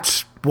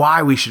that's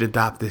why we should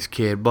adopt this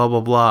kid, blah, blah,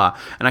 blah.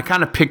 And I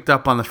kind of picked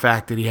up on the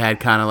fact that he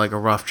had kind of like a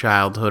rough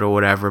childhood or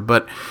whatever,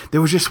 but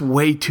there was just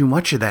way too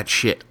much of that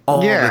shit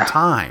all the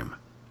time.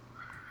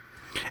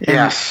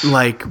 Yes. And,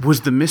 like,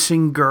 was the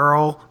missing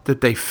girl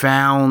that they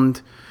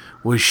found,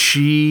 was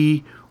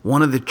she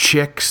one of the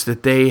chicks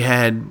that they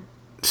had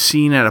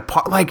seen at a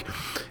party? Like,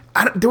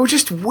 there were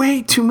just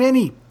way too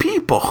many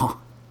people.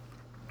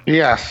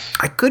 Yes.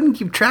 I couldn't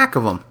keep track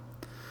of them.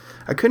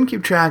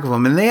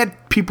 And they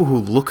had people who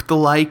looked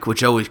alike,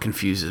 which always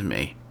confuses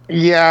me.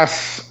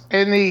 Yes.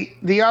 And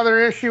the other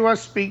issue was,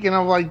 speaking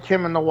of, like,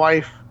 him and the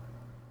wife,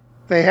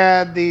 they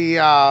had the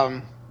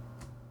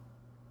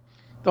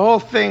whole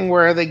thing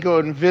where they go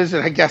and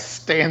visit, I guess,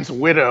 Stan's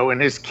widow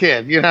and his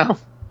kid, I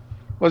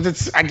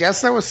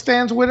guess that was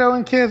Stan's widow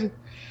and kid?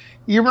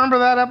 You remember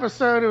that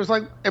episode? It was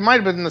like, it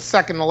might have been the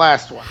second to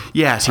last one.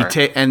 Yes,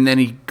 and then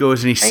he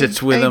goes and he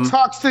sits with him. He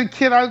talks to the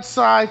kid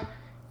outside,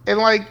 and,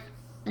 like,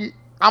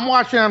 I'm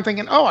watching and I'm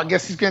thinking, I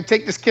guess he's going to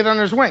take this kid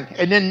under his wing.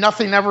 And then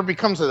nothing ever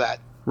becomes of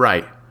that.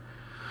 Right.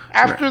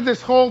 After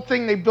this whole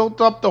thing, they built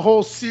up the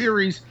whole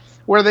series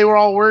where they were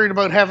all worried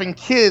about having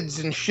kids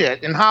and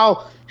shit, and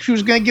how she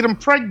was going to get them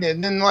pregnant,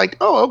 and then like,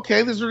 oh,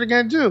 okay, this is what they're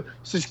going to do.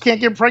 So she can't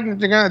get pregnant,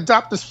 they're going to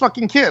adopt this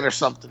fucking kid or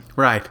something.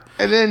 Right.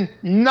 And then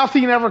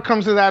nothing ever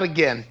comes of that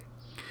again.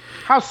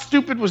 How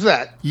stupid was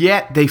that?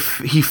 Yet he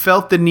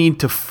felt the need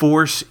to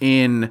force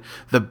in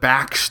the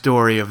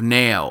backstory of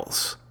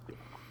Nails.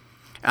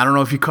 I don't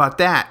know if you caught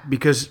that,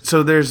 because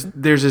so there's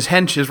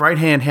his right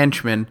hand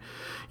henchman,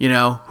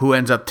 who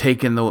ends up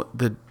taking the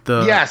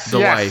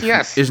wife.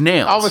 Yes. Is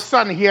Nails. All of a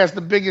sudden he has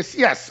the biggest.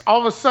 Yes. All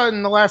of a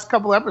sudden, the last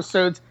couple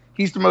episodes,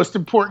 he's the most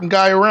important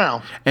guy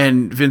around.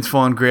 And Vince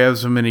Vaughn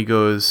grabs him and he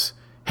goes,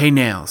 "Hey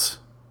Nails,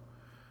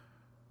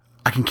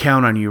 I can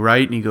count on you,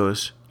 right?" And he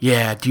goes,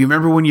 "Yeah. Do you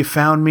remember when you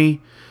found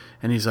me?"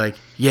 And he's like,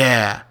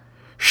 "Yeah.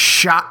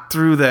 Shot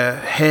through the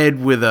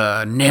head with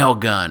a nail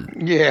gun."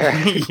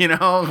 Yeah.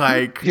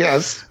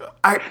 Yes.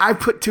 I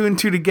put two and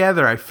two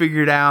together. I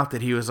figured out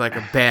that he was like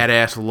a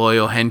badass,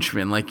 loyal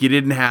henchman. Like, you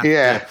didn't have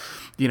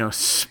to,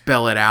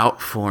 spell it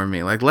out for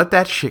me. Like, let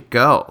that shit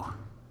go.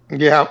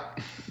 Yeah.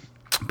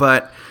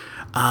 But,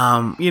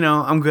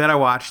 I'm glad I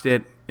watched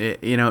it.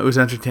 It was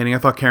entertaining. I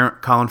thought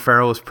Colin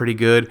Farrell was pretty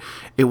good.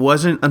 It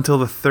wasn't until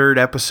the third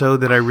episode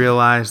that I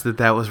realized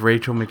that was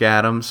Rachel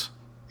McAdams.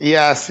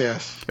 Yes.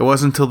 It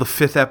wasn't until the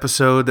fifth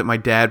episode that my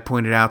dad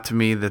pointed out to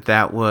me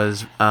that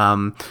was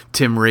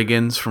Tim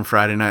Riggins from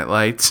Friday Night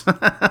Lights.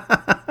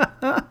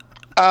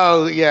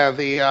 Oh, yeah,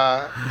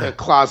 the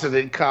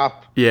closeted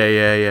cop.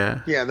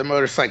 Yeah. Yeah, the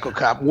motorcycle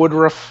cop.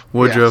 Woodruff.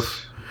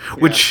 Yes.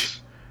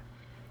 Which,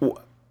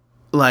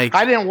 like...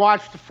 I didn't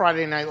watch the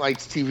Friday Night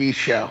Lights TV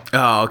show.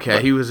 Oh,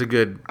 okay. He was a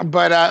good...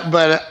 But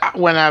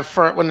when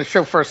the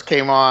show first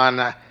came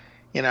on...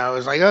 it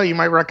was like, oh, you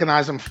might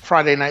recognize him from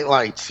Friday Night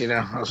Lights,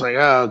 I was like,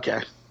 oh,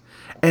 okay.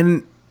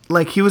 And,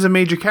 like, he was a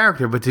major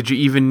character, but did you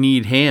even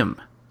need him?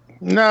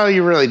 No,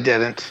 you really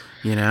didn't.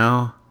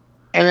 And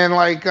then,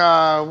 like,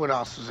 what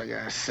else was I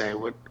going to say?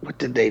 What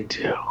did they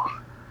do?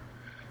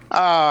 Oh,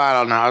 I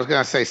don't know. I was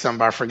going to say something,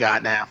 but I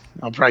forgot now.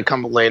 I'll probably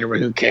come later, but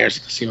who cares?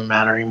 It doesn't even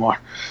matter anymore.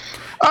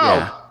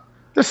 Oh,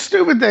 The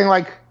stupid thing,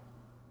 like,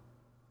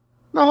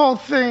 the whole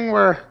thing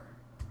where,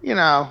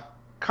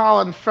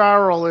 Colin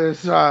Farrell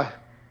is...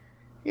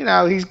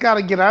 he's got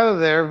to get out of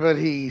there, but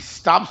he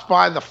stops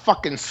by the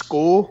fucking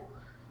school.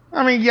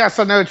 I mean, yes,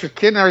 I know it's your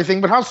kid and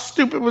everything, but how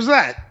stupid was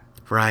that?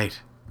 Right.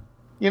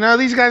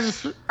 These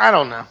guys, I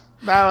don't know.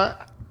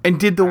 And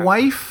did the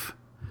wife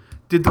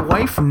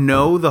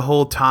know the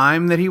whole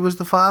time that he was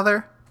the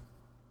father?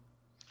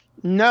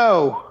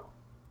 No.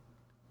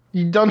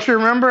 Don't you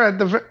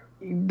remember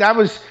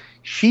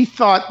she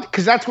thought,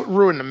 because that's what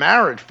ruined the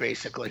marriage,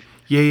 basically.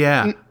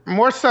 Yeah.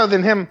 More so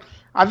than him,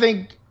 I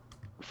think,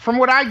 from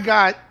what I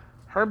got,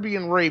 her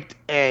being raped,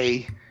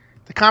 the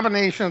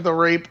combination of the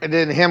rape and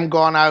then him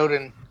going out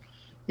and,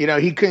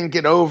 he couldn't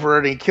get over it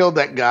and he killed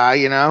that guy,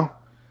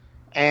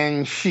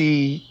 and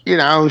she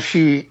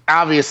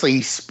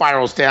obviously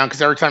spirals down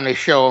because every time they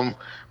show him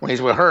when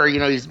he's with her,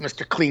 he's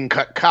Mr. Clean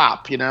Cut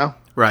Cop,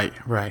 Right.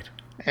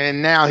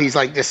 And now he's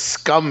like this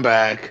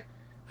scumbag.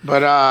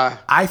 But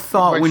I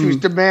thought she was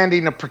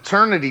demanding a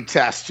paternity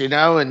test,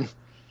 and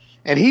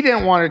he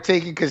didn't want to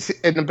take it because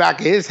in the back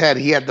of his head,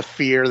 he had the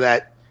fear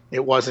that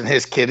it wasn't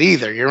his kid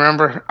either. You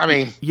remember? I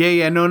mean...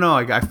 Yeah, no.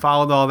 I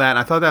followed all that, and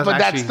I thought that was But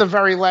that's the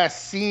very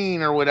last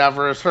scene or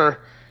whatever, is her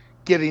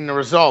getting the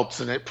results,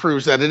 and it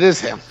proves that it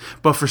is him.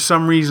 But for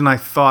some reason, I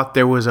thought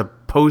there was a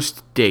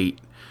post date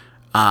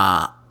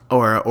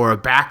or a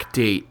back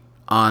date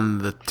on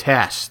the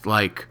test.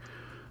 Like...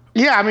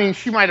 Yeah, I mean,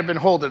 she might have been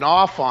holding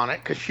off on it,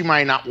 because she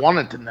might not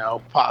wanted to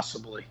know,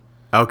 possibly.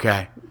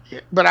 Okay. Yeah,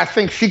 but I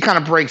think she kind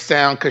of breaks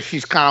down, because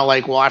she's kind of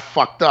like, well, I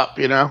fucked up,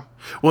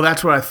 Well,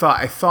 that's what I thought.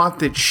 I thought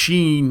that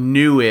she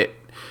knew it,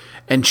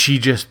 and she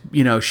just,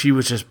 she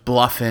was just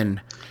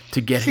bluffing to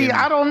get him. See,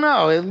 I don't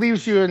know. It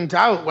leaves you in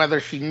doubt whether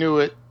she knew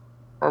it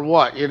or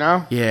what,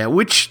 Yeah,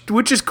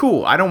 which is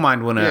cool. I don't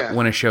mind when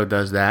a show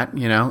does that.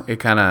 It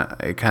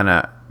kind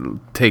of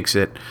takes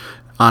it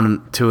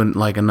on to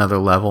like another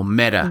level,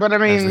 meta. But I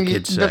mean, as the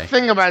kids say. The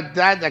thing about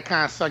that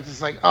kind of sucks.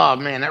 It's like, oh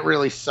man, that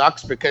really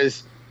sucks,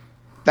 because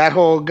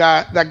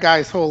that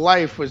guy's whole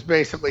life was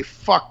basically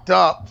fucked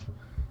up.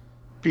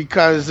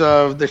 Because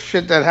of the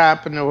shit that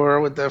happened to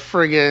her with the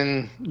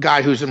friggin'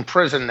 guy who's in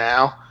prison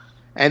now.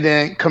 And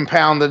then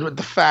compounded with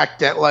the fact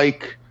that,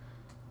 like,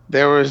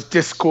 there was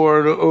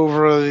discord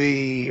over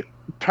the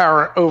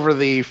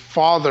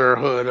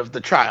fatherhood of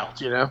the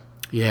child,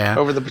 Yeah.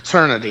 Over the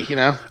paternity,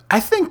 I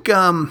think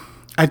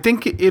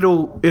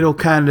it'll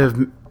kind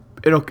of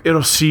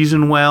it'll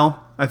season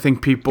well. I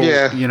think people,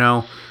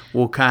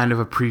 will kind of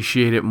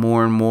appreciate it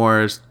more and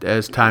more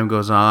as time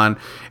goes on,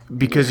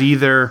 because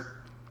either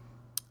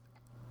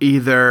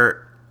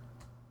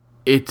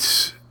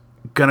it's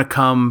gonna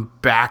come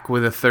back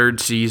with a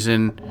third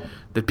season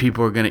that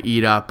people are gonna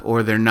eat up,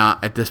 or they're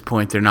not. At this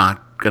point, they're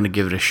not gonna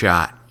give it a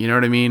shot. You know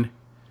what I mean?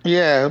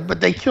 Yeah, but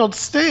they killed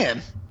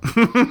Stan.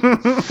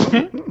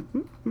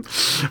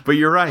 But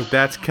you're right.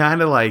 That's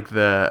kind of like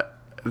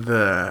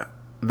the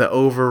the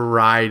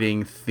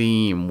overriding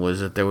theme was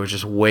that there was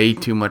just way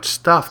too much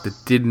stuff that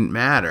didn't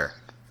matter.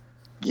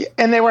 Yeah,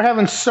 and they were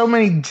having so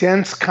many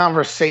dense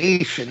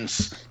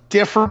conversations,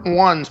 different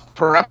ones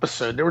per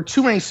episode. There were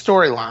too many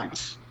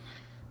storylines.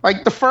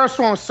 Like, the first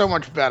one was so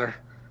much better,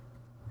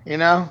 you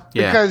know?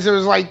 Yeah. Because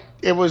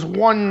it was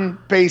one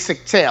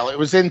basic tale. It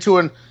was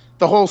the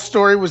whole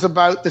story was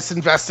about this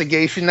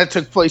investigation that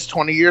took place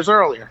 20 years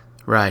earlier.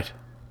 Right.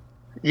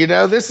 You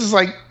know, this is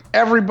like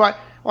everybody,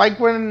 like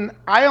when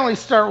I only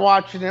start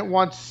watching it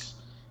once,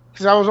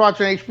 because I was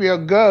watching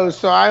HBO Go,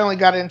 so I only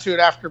got into it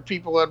after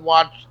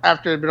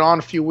after it had been on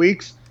a few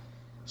weeks.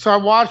 So I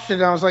watched it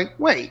and I was like,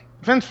 wait,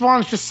 Vince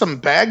Vaughn's just some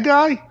bad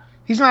guy?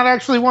 He's not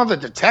actually one of the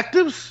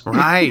detectives?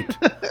 Right.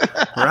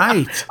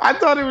 Right. I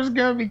thought it was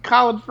going to be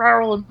Colin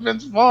Farrell and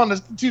Vince Vaughn as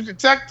the two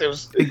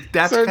detectives.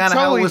 That's kind of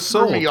how it was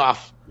sold. Threw me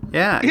off.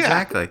 Yeah,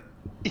 exactly.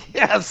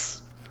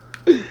 Yes.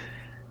 What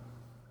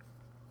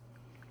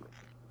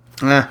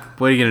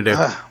are you going to do?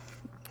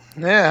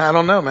 Yeah, I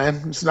don't know,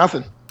 man. It's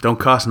nothing. Don't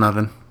cost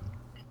nothing.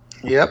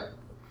 Yep.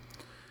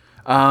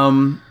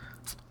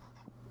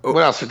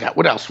 What else we got?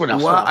 What else?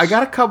 Well, I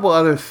got a couple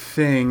other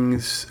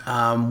things.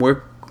 I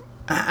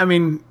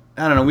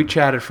don't know. We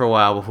chatted for a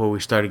while before we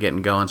started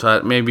getting going,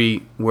 so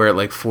maybe we're at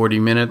like 40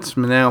 minutes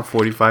now,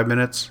 45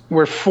 minutes.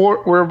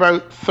 We're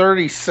about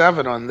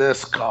 37 on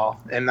this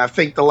call, and I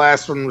think the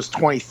last one was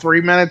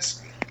 23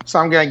 minutes. So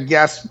I'm gonna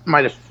guess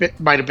might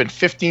have been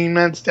 15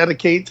 minutes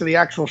dedicated to the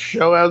actual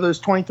show out of those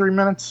 23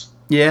 minutes.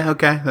 Yeah.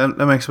 Okay.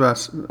 That makes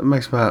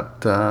about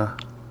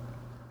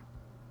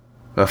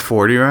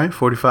 40, right?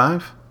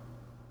 45.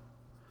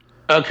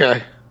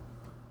 Okay.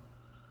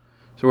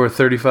 So we're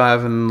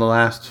 35, and the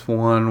last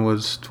one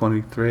was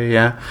 23.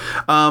 Yeah.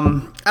 I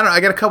don't know. I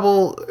got a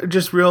couple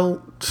just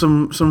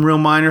some real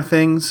minor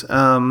things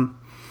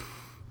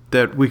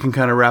that we can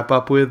kind of wrap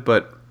up with,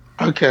 but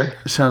okay.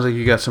 It sounds like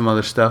you got some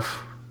other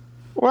stuff.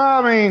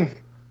 Well, I mean,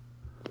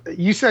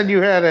 you said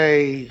you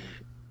had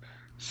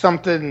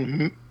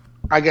something,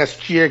 I guess,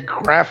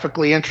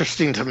 geographically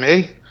interesting to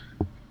me.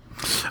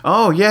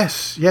 Oh,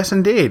 yes,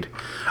 indeed.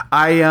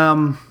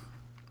 I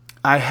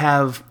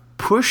have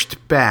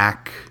pushed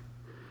back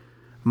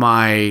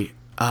my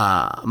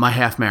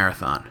half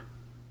marathon.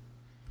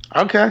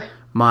 Okay.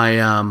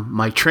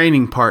 My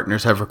training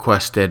partners have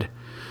requested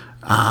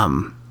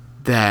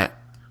that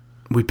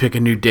we pick a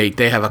new date.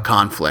 They have a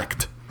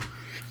conflict,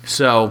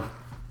 so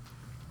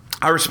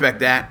I respect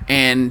that.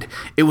 And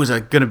it was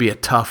going to be a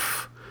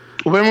tough.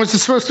 When was it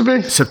supposed to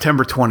be?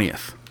 September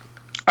 20th.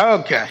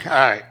 Okay, all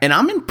right. And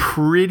I'm in a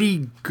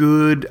pretty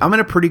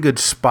good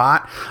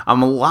spot.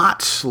 I'm a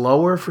lot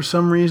slower for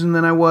some reason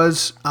than I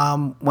was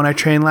when I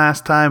trained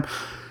last time.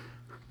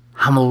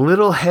 I'm a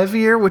little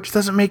heavier, which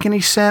doesn't make any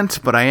sense,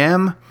 but I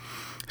am.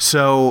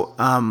 So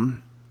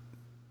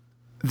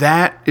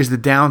that is the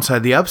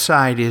downside. The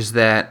upside is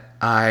that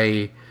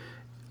I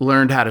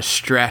learned how to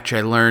stretch.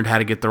 I learned how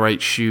to get the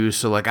right shoes.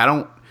 So like I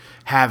don't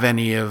have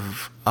any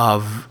of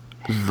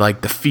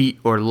like the feet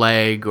or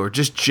leg or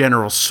just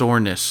general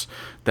soreness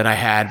that I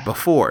had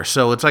before.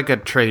 So it's like a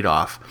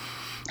trade-off.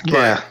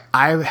 Yeah.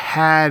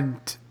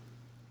 But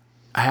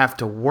I have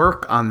to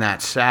work on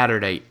that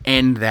Saturday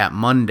and that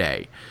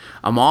Monday.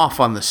 I'm off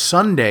on the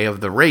Sunday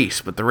of the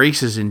race, but the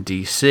race is in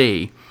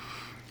DC,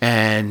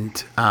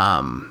 and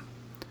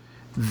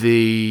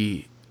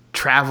the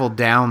travel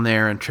down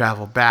there and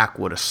travel back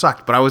would have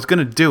sucked. But I was going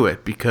to do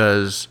it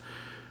because,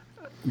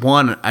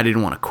 one, I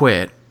didn't want to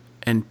quit,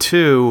 and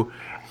two,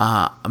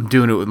 I'm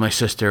doing it with my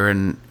sister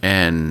and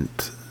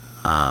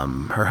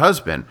her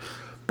husband.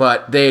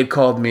 But they had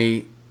called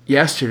me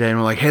yesterday and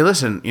were like, hey,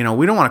 listen, we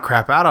don't want to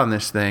crap out on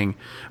this thing,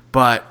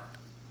 but,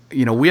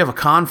 we have a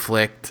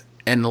conflict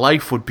and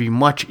life would be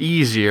much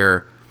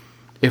easier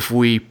if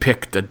we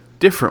picked a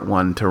different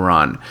one to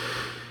run.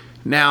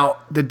 Now,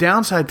 the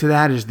downside to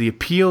that is the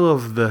appeal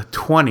of the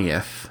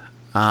 20th,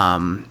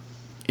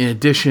 in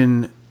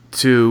addition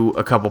to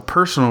a couple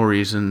personal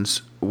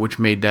reasons which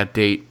made that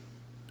date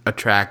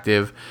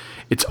attractive.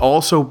 It's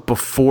also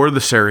before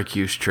the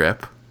Syracuse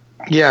trip.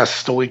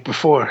 Yes, the week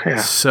before, yeah.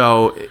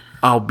 So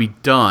I'll be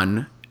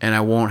done, and I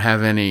won't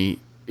have any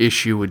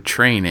issue with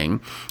training,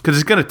 because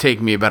it's going to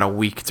take me about a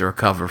week to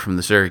recover from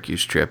the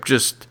Syracuse trip.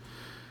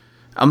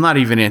 I'm not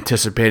even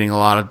anticipating a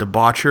lot of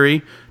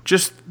debauchery,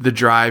 just the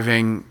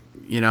driving,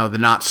 the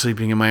not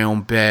sleeping in my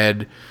own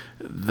bed,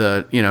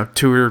 the,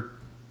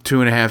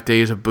 2.5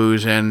 days of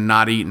boozing,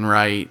 not eating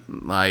right,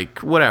 like,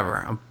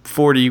 whatever. I'm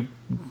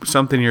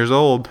 40-something years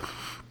old.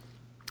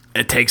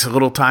 It takes a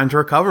little time to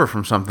recover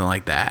from something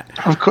like that.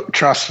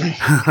 Trust me.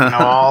 I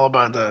know all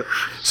about that.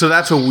 So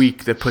that's a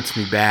week that puts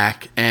me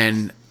back,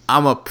 and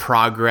I'm a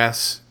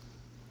progress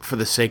for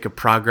the sake of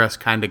progress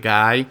kind of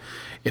guy.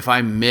 If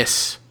I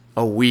miss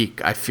a week,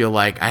 I feel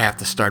like I have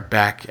to start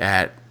back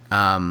at,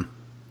 at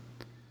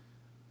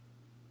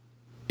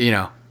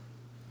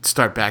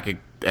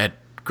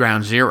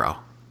ground zero.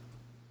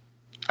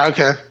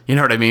 Okay. You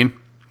know what I mean?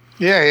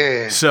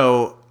 Yeah.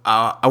 So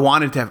I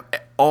wanted to have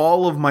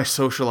all of my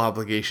social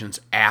obligations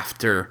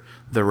after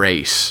the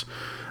race.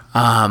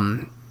 But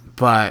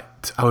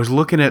but I was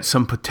looking at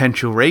some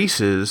potential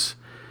races,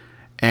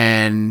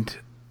 and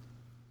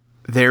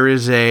there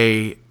is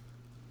a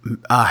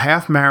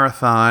half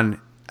marathon.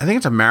 I think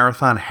it's a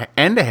marathon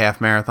and a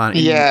half marathon.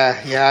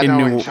 I know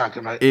what you're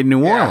talking about. In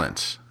New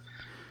Orleans.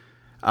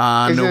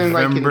 Is it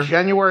like in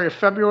January or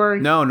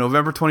February? No,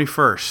 November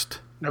 21st.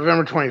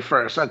 November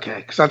 21st. Okay,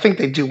 because I think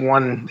they do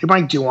one. They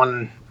might do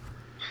one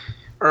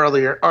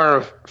earlier, or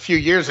a few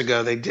years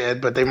ago they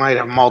did, but they might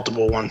have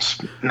multiple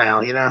ones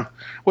now.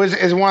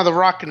 Is one of the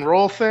rock and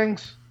roll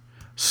things?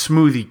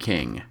 Smoothie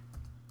King.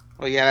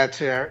 Well, yeah, that's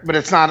here, but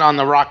it's not on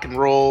the rock and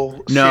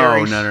roll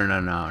series. No.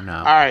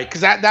 All right,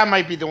 because that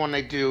might be the one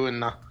they do in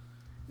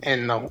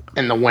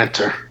the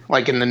winter,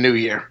 like in the new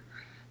year.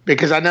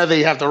 Because I know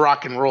they have the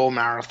rock and roll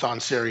marathon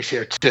series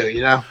here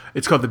too,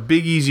 It's called the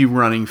Big Easy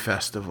Running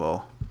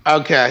Festival.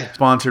 Okay.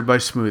 Sponsored by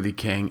Smoothie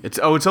King. It's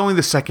only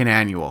the second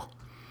annual.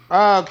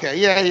 Okay.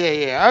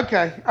 Yeah.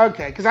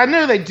 Okay. Because I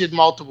knew they did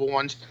multiple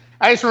ones.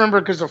 I just remember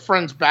because a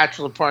friend's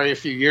bachelor party a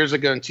few years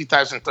ago in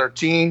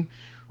 2013,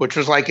 which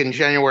was like in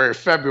January or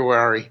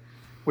February,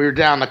 we were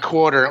down the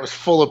quarter. It was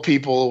full of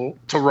people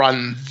to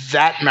run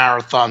that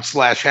marathon /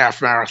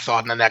 half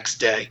marathon the next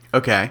day.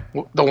 Okay.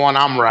 The one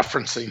I'm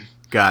referencing.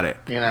 Got it.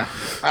 All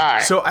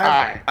right. So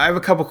I have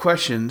a couple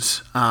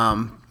questions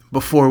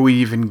before we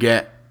even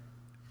get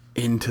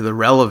into the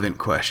relevant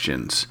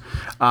questions.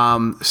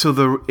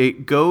 So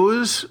it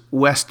goes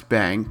West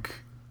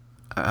Bank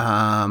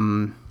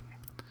by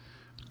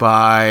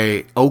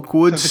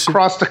Oakwood. Does it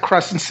cross the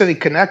Crescent City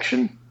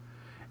connection?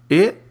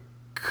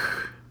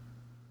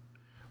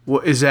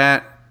 What is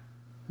that?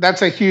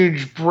 That's a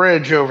huge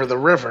bridge over the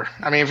river.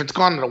 I mean, if it's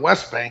gone to the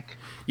West Bank,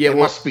 it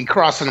must be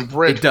crossing a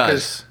bridge. It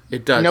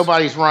does.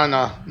 Nobody's run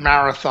a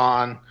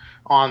marathon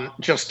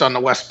just on the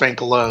West Bank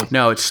alone.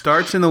 No, it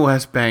starts in the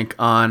West Bank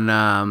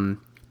on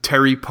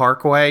Terry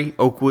Parkway,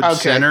 Oakwood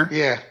Center.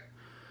 Yeah.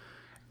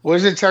 What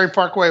is it, Terry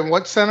Parkway and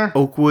what center?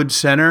 Oakwood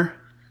Center.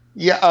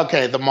 Yeah,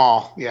 okay, the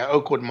mall. Yeah,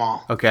 Oakwood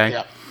Mall. Okay.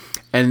 Yeah.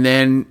 And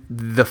then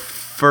the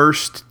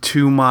first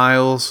 2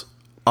 miles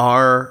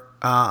are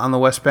on the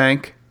West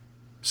Bank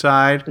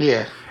side.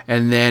 Yeah.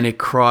 And then it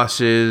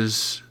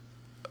crosses,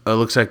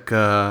 looks like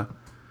Route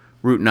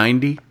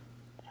 90.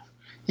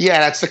 Yeah,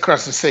 that's the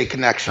Crescent City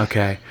connection.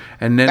 Okay.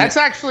 And then that's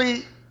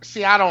actually,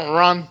 I don't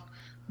run,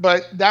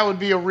 but that would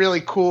be a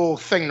really cool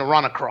thing to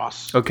run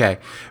across. Okay.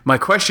 My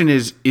question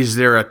is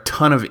there a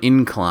ton of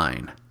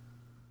incline?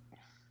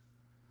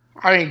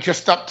 I mean,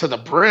 just up to the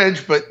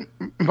bridge, but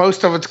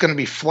most of it's going to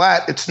be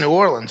flat. It's New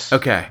Orleans.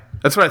 Okay.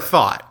 That's what I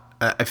thought.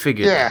 I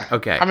figured. Yeah.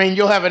 Okay. I mean,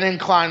 you'll have an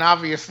incline,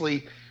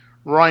 obviously,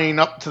 running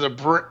up to the,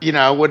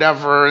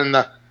 whatever, in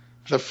the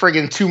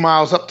friggin' 2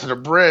 miles up to the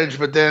bridge,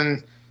 but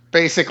then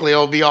basically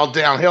it'll be all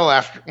downhill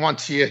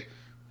once you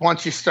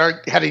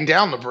start heading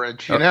down the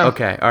bridge,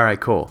 Okay. All right,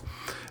 cool.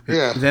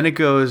 Yeah. Then it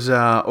goes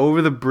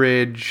over the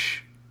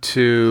bridge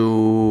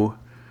to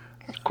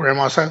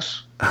Grandma's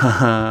house.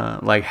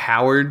 Like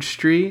Howard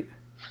Street.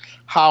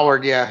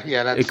 Howard, yeah.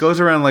 It goes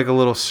around like a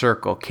little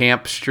circle,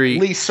 Camp Street.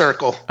 Lee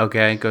Circle.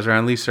 Okay, it goes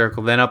around Lee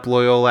Circle, then up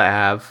Loyola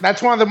Ave.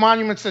 That's one of the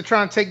monuments they're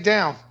trying to take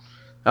down.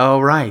 Oh,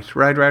 right.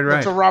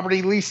 That's a Robert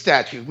E. Lee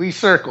statue. Lee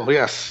Circle,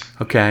 yes.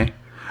 Okay.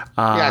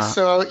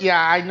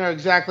 I know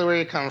exactly where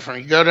you're coming from.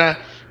 You go to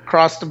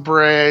cross the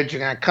bridge, you're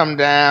going to come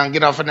down,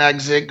 get off an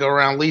exit, go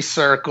around Lee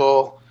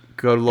Circle.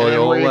 Go to Loyola. And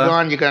then where you're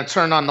going, you're going to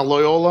turn on the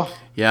Loyola.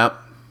 Yep.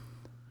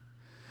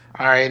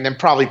 All right, and then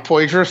probably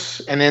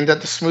Poydras, and end at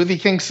the Smoothie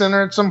King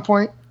Center at some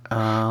point.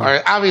 All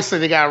right, obviously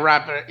they got to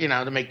wrap it,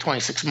 to make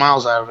 26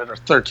 miles out of it, or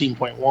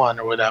 13.1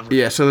 or whatever.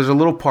 Yeah, so there's a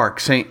little park,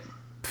 St.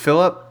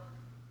 Philip,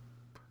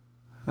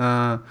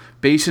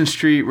 Basin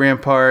Street,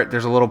 Rampart.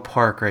 There's a little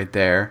park right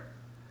there.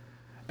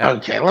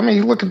 Okay, let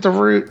me look at the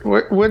route.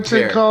 What's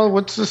it called?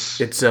 What's this?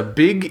 It's a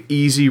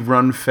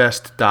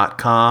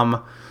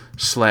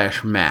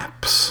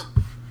bigeasyrunfest.com/maps.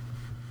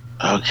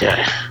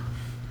 Okay.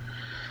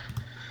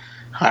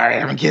 All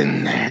right, I'm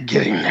getting there.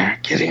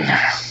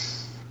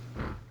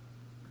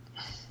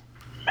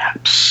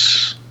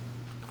 Maps.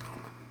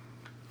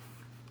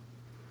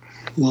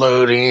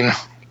 Loading.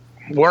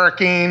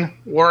 Working.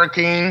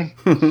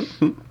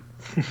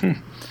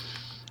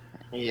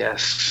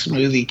 Yes,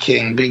 Smoothie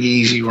King, Big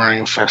Easy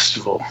Running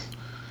Festival.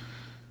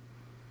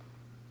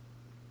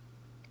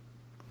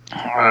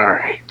 All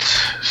right,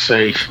 so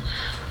you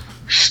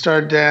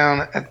start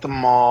down at the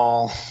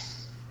mall.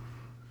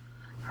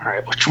 All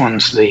right, which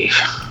one's the...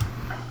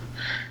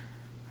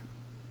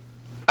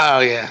 Oh,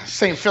 yeah,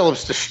 St.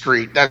 Philip's the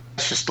street.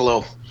 That's just a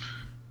little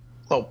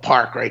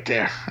park right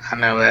there. I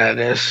know where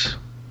that is.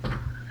 All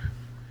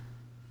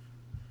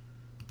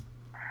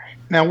right.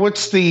 Now, what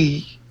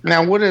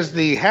is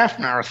the half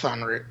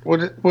marathon route?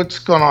 What's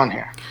going on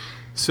here?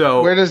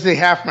 So where does the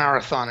half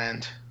marathon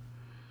end?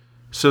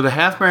 So the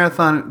half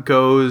marathon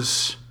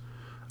goes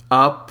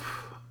up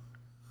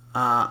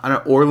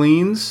on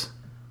Orleans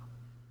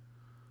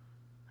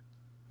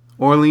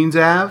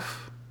Ave.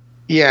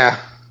 Yeah.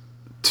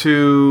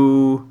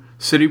 To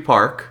City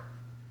Park.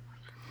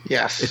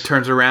 Yes. It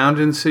turns around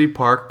in City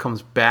Park,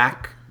 comes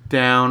back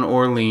down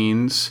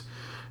Orleans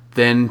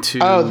then to...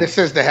 Oh, this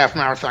is the half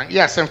marathon.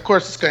 Yes, and of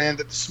course it's going to end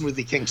at the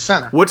Smoothie King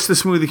Center. What's the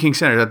Smoothie King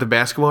Center? Is that the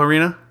basketball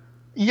arena?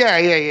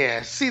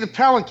 Yeah. See, the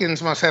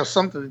Pelicans must have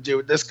something to do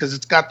with this because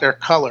it's got their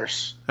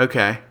colors.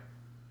 Okay.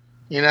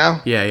 You know?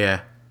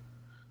 Yeah.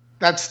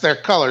 That's their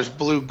colors,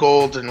 blue,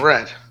 gold, and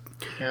red.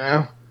 You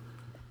know?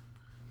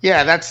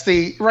 Yeah, that's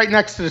the right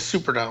next to the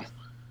Superdome,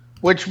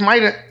 which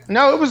might have...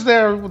 No, it was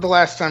there the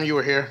last time you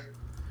were here.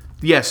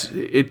 Yes,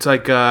 it's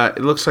like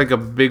it looks like a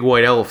big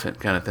white elephant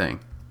kind of thing.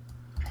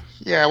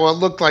 Yeah, well, it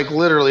looked like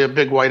literally a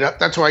big white...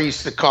 That's why I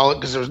used to call it,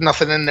 because there was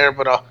nothing in there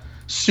but a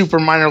super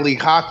minor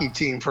league hockey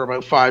team for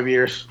about 5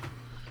 years.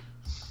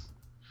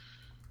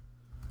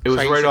 It was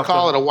so I right used to off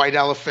call it a white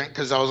elephant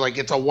because I was like,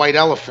 it's a white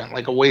elephant,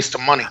 like a waste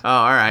of money. Oh,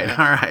 all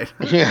right.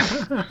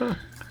 Yeah.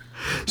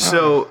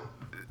 So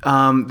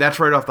that's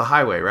right off the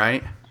highway,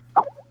 right?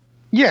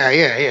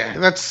 Yeah.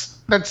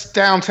 That's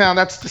downtown.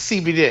 That's the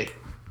CBD.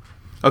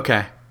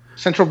 Okay.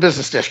 Central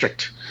Business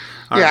District.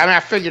 All right. I mean, I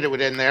figured it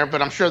would end there,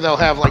 but I'm sure they'll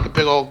have like a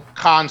big old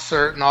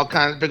concert and all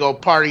kinds of big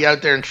old party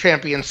out there in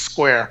Champion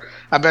Square.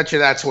 I bet you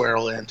that's where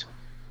it'll end.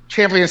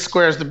 Champion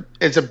Square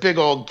is a big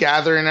old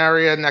gathering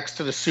area next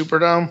to the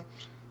Superdome.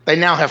 They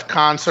now have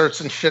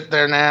concerts and shit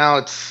there now.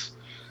 It's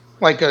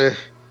like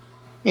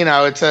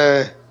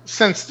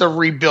since the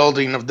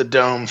rebuilding of the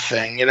dome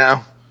thing, you know?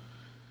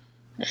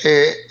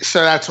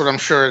 So that's what I'm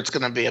sure it's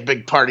going to be, a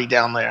big party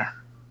down there.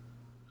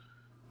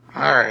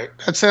 All right.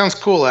 That sounds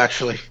cool,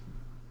 actually.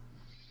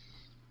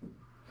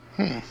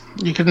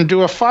 You can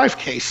do a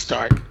 5K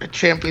start at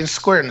Champion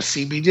Square in the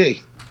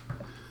CBD.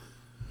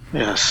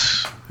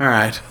 Yes. All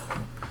right.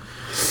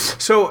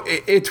 So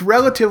it's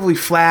relatively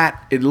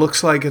flat. It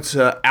looks like it's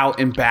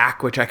out and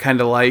back, which I kind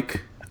of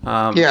like.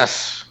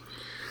 Yes.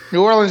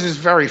 New Orleans is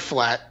very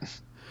flat.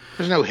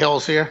 There's no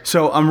hills here.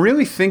 So I'm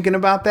really thinking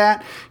about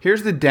that.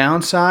 Here's the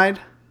downside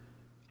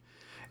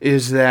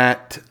is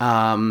that,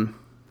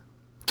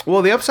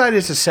 the upside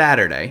is a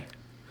Saturday.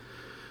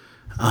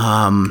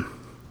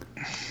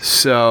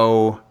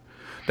 So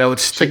that would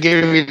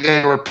give you the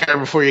day to repair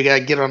before you got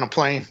to get on a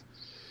plane.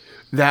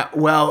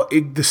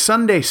 The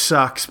Sunday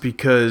sucks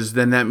because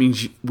then that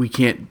means we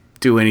can't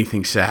do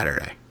anything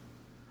Saturday.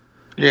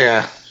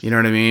 Yeah. You know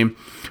what I mean?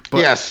 But,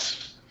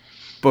 yes.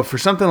 But for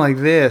something like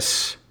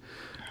this,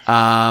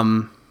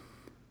 on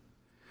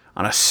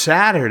a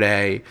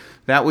Saturday,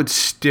 that would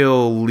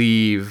still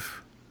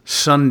leave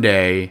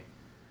Sunday,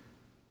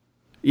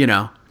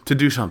 to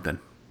do something.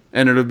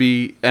 And it'll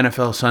be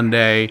NFL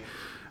Sunday.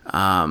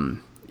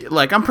 I'm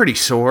pretty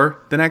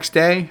sore the next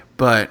day,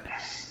 but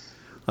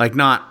I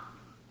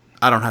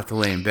don't have to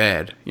lay in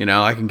bed.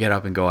 I can get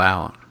up and go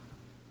out.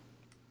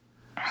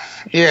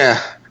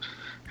 Yeah.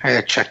 I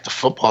gotta check the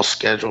football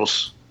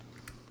schedules.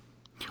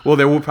 Well,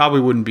 there probably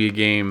wouldn't be a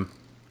game.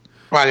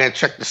 Well, I gotta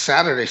check the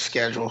Saturday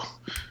schedule.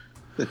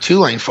 The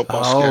Tulane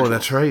football schedule. Oh,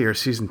 that's right. You're a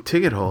season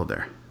ticket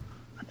holder.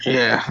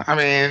 Yeah. I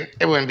mean,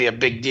 it wouldn't be a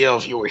big deal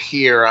if you were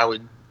here. I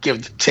would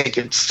give the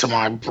tickets to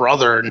my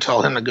brother and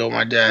tell him to go with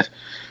my dad.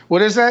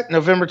 What is that?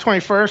 November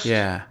 21st?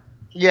 Yeah.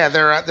 Yeah,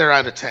 they're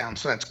out of town,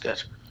 so that's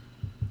good.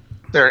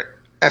 They're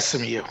at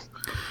SMU.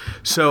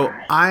 So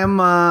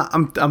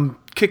I'm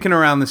kicking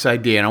around this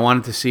idea, and I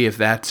wanted to see if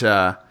that's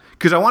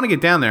because I want to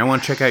get down there. I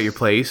want to check out your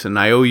place, and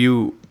I owe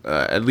you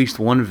at least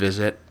one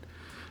visit.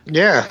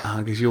 Yeah.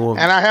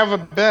 And I have a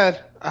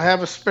bed. I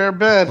have a spare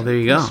bed. Well, there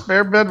you go. A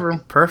spare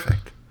bedroom.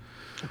 Perfect.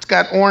 It's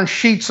got orange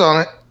sheets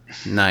on it.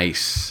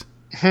 Nice.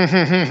 So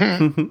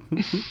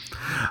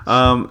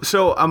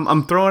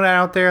I'm throwing it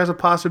out there as a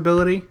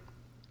possibility.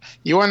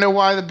 You want to know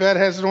why the bed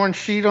has an orange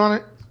sheet on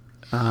it?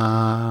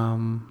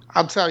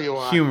 I'll tell you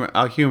why.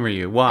 I'll humor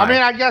you. Why? I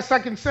mean, I guess I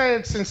can say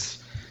it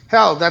since,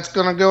 hell, that's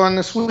going to go on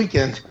this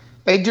weekend.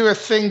 They do a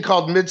thing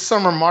called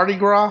Midsummer Mardi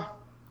Gras,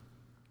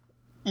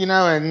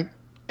 and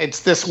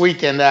it's this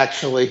weekend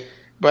actually.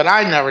 But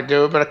I never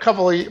do it.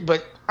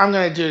 But I'm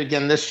going to do it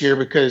again this year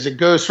because it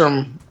goes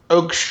from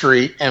Oak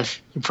Street, and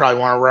you probably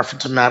want to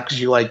reference a map because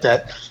you like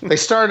that. They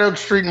start Oak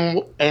Street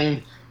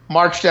and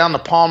march down to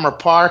Palmer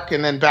Park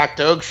and then back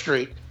to Oak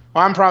Street.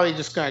 Well, I'm probably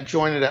just going to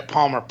join it at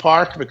Palmer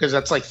Park because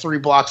that's like 3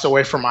 blocks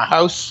away from my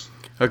house.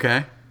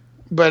 Okay.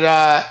 But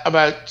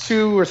about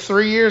 2 or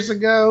 3 years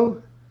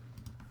ago,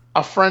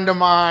 a friend of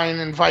mine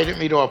invited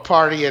me to a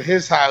party at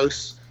his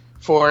house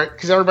for it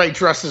because everybody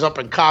dresses up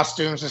in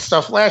costumes and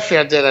stuff. Last year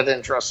I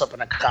didn't dress up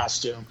in a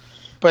costume.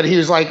 But he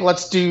was like,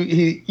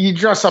 you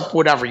dress up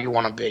whatever you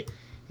want to be.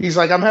 He's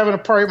like, I'm having a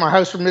party at my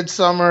house for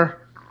Midsummer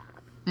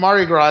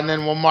Mardi Gras, and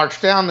then we'll march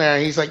down there.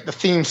 And he's like, the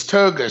theme's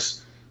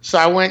togas. So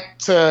I went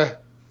to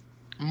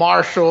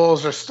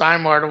Marshall's or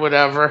Steinmart or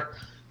whatever,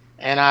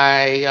 and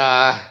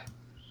I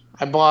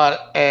bought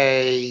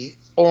a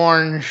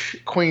orange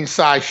queen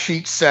size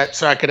sheet set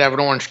so I could have an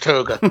orange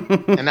toga.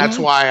 And that's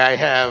why I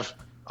have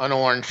an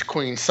orange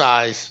queen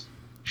size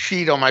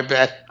sheet on my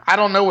bed. I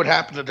don't know what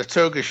happened to the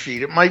toga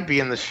sheet. It might be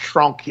in this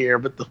trunk here,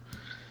 but the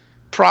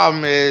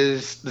problem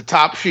is the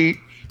top sheet.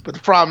 But the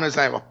problem is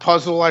I have a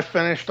puzzle I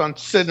finished on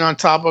sitting on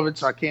top of it,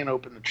 so I can't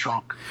open the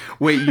trunk.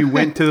 Wait, you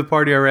went to the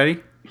party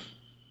already?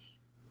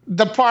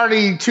 The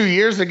party 2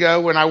 years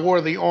ago when I wore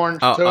the orange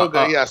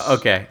toga, yes.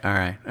 Okay, all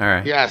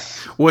right. Yes.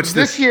 What's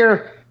this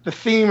year? The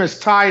theme is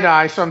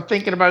tie-dye, so I'm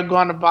thinking about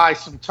going to buy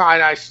some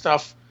tie-dye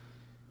stuff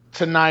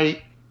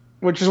tonight,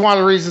 which is one of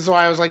the reasons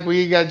why I was like, well,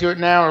 you got to do it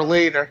now or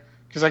later,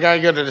 because I got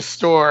to go to the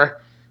store,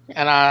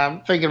 and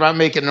I'm thinking about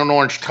making an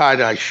orange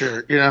tie-dye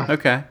shirt, you know?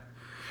 Okay.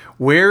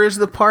 Where is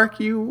the park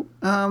you...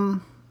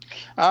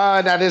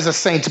 That is a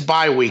Saints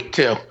bye week,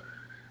 too.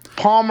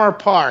 Palmer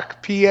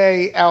Park,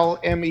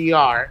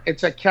 Palmer.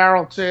 It's at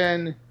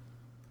Carrollton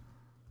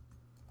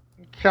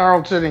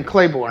and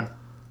Claiborne.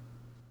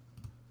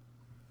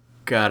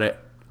 Got it.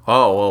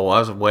 Oh, well, I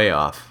was way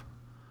off.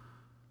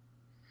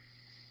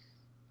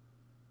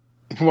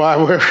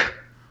 Why?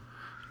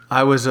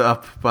 I was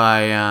up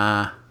by...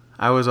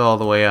 I was all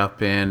the way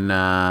up in...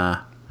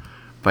 by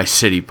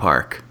City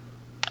Park.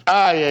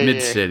 Yeah.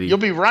 Mid-City. You'll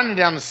be running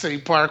down the City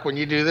Park when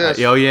you do this.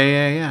 Yeah,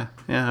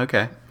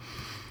 okay.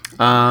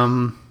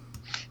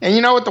 And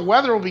you know what? The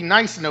weather will be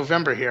nice in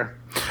November here.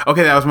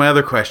 Okay, that was my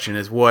other question,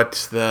 is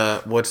what's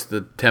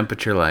the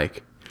temperature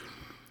like?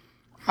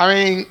 I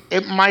mean,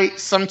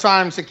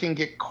 sometimes it can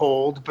get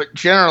cold, but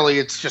generally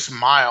it's just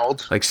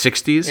mild. Like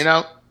 60s? You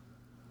know?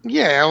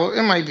 Yeah,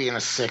 it might be in the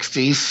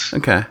 60s.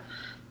 Okay.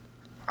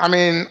 I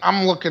mean,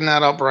 I'm looking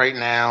that up right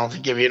now to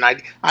give you an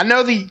idea. I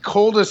know the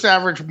coldest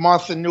average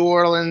month in New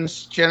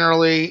Orleans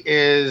generally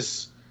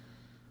is,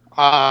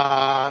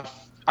 I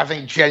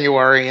think,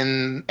 January,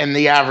 and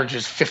the average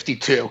is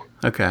 52.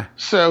 Okay.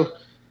 So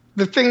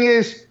the thing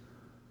is,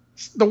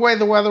 the way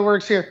the weather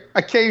works here,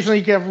 occasionally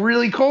you can have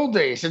really cold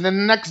days, and then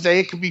the next day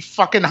it could be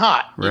fucking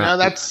hot. Right. You know,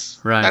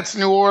 that's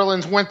New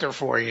Orleans winter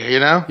for you, you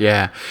know?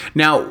 Yeah.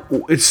 Now,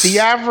 it's... The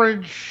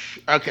average...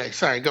 Okay,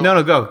 sorry, go.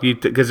 No, go.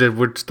 Because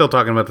we're still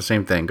talking about the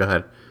same thing. Go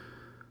ahead.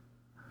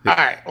 All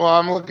right. Well,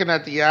 I'm looking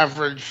at the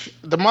average.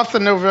 The month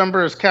of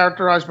November is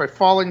characterized by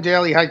falling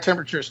daily high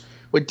temperatures,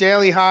 with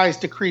daily highs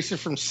decreasing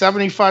from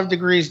 75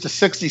 degrees to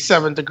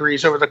 67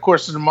 degrees over the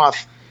course of the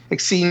month,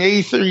 exceeding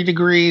 83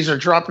 degrees or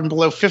dropping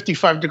below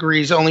 55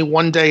 degrees only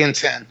one day in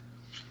 10.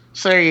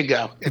 So there you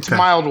go. It's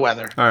mild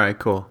weather. All right,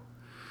 cool.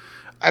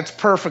 That's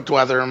perfect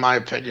weather, in my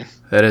opinion.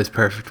 That is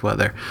perfect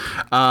weather.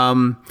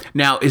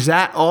 Now, is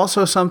that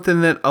also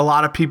something that a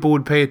lot of people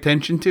would pay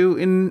attention to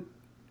in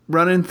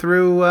running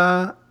through,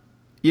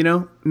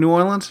 New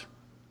Orleans?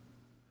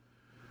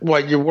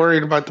 What, you're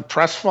worried about the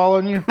press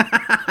following you?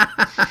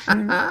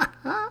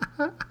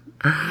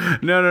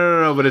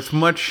 No. But it's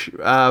much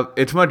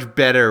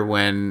better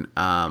when,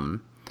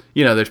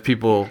 there's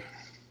people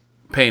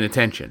paying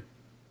attention,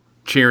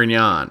 cheering you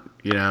on.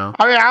 You know?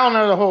 I mean, I don't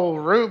know the whole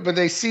route, but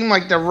they seem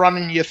like they're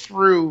running you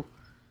through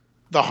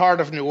the heart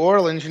of New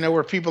Orleans,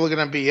 where people are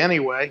going to be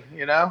anyway,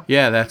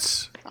 Yeah,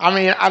 that's... I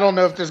mean, I don't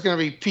know if there's going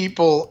to be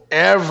people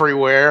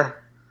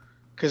everywhere,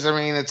 because, I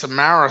mean, it's a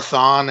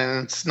marathon,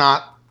 and it's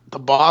not the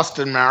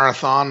Boston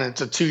Marathon.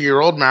 It's a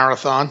 2-year-old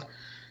marathon.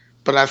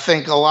 But I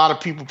think a lot of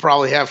people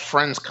probably have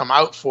friends come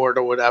out for it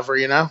or whatever,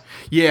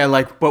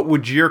 Yeah, but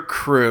would your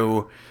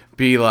crew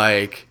be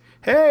like,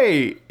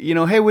 hey,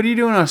 what are you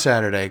doing on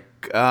Saturday?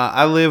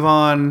 I live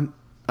on,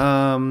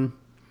 I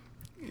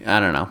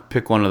don't know,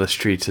 pick one of the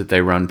streets that they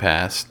run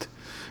past.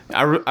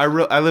 I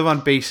live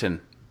on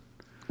Basin.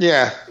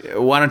 Yeah.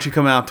 Why don't you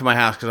come out to my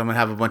house, because I'm going to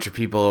have a bunch of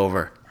people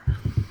over.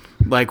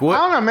 Like what?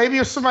 I don't know. Maybe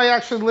if somebody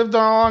actually lived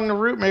along the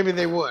route, maybe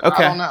they would.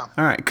 Okay. I don't know.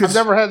 All right. I've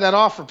never had that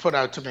offer put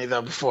out to me,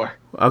 though, before.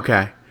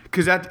 Okay.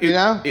 Because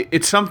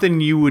it's something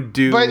you would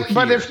do.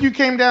 But if you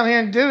came down here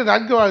and did it,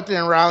 I'd go out there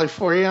and rally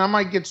for you. And I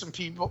might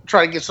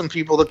try to get some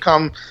people to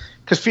come,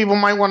 because people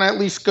might want to at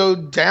least go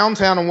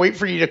downtown and wait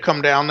for you to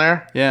come down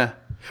there. Yeah.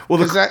 Well,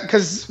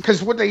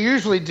 because what they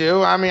usually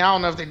do, I mean, I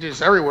don't know if they do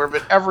this everywhere,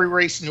 but every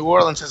race in New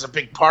Orleans has a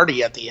big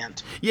party at the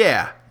end.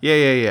 Yeah.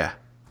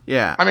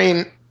 I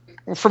mean,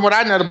 from what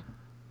I know, the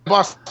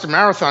Boston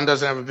Marathon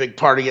doesn't have a big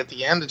party at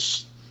the end.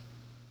 It's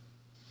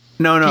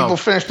no. People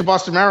finish the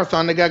Boston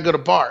Marathon, they got to go to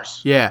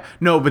bars. Yeah.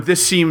 No, but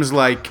this seems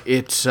like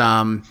it's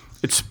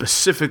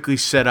specifically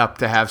set up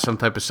to have some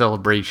type of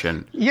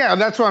celebration. Yeah,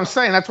 that's what I'm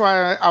saying. That's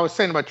why I was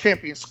saying about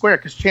Champion Square,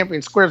 because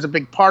Champion Square is a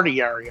big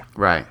party area.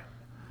 Right.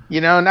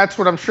 And that's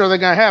what I'm sure they're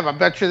going to have. I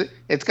bet you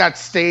it's got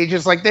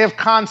stages. Like, they have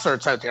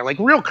concerts out there, like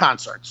real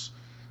concerts.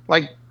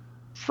 Like,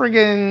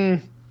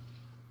 friggin',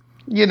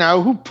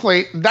 who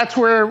play? That's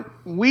where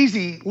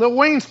Lil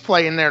Wayne's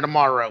playing there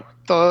tomorrow.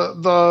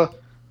 The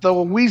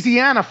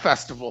Louisiana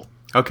Festival.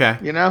 Okay.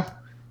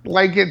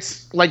 Like,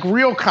 it's like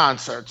real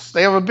concerts.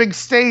 They have a big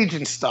stage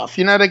and stuff.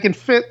 They can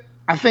fit,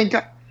 I think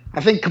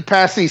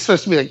capacity is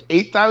supposed to be like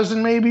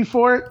 8,000 maybe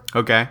for it.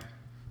 Okay.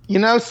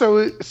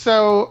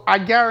 So I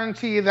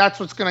guarantee you that's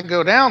what's going to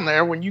go down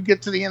there. When you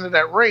get to the end of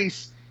that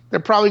race, they're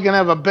probably going to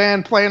have a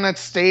band playing that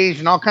stage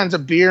and all kinds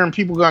of beer and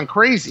people going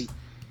crazy,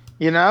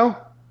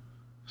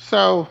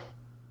 So,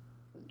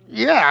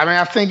 yeah, I mean,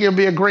 I think it'll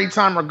be a great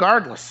time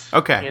regardless.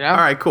 Okay. All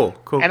right, cool.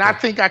 And I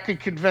think I could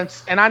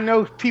convince, and I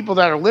know people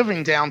that are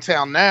living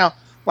downtown now.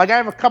 Like, I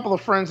have a couple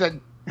of friends that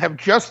have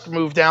just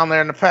moved down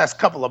there in the past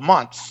couple of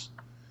months,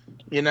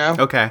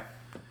 Okay.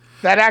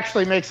 that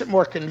actually makes it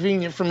more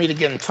convenient for me to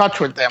get in touch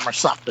with them or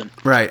something.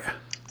 Right.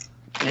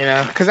 You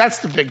know, because that's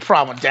the big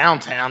problem with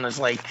downtown is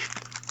like,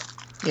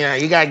 you know,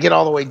 you got to get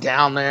all the way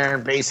down there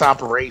and base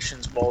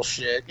operations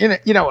bullshit.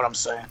 You know what I'm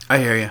saying? I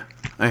hear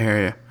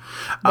you.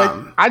 But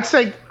I'd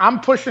say I'm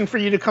pushing for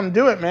you to come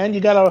do it, man. You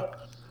got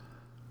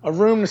a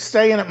room to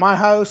stay in at my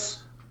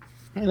house.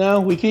 You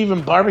know, we can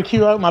even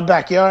barbecue out in my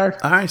backyard.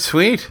 All right,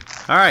 sweet.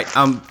 All right,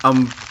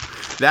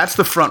 that's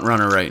the front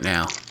runner right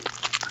now.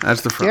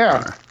 That's the front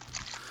runner.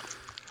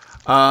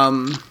 All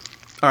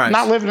right. I'm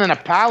not living in a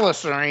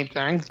palace or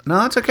anything. No,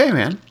 that's okay,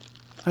 man.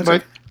 That's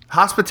okay.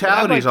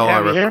 Hospitality's all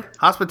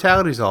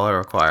I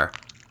require.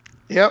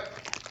 Yep.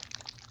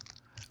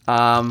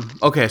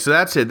 Okay, so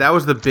that's it. That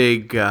was the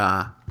big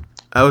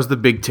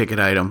ticket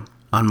item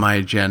on my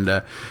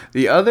agenda.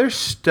 The other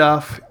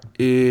stuff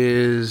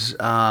is it's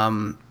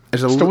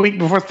the week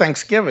before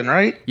Thanksgiving,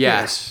 right?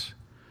 Yes.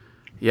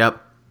 Yeah.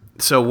 Yep.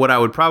 So what I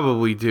would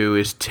probably do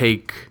is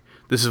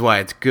this is why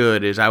it's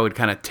good, is I would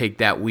kind of take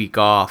that week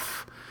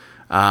off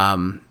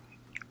and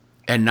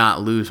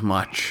not lose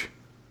much.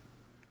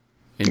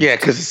 Yeah,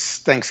 because it's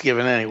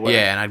Thanksgiving anyway.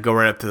 Yeah, and I'd go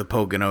right up to the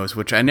Poconos,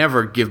 which I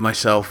never give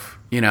myself,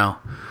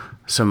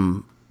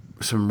 some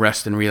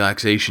rest and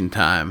relaxation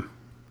time.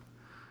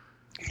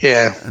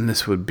 Yeah. And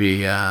this would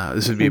be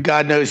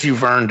God knows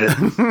you've earned it.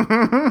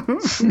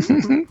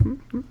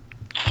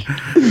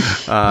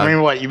 I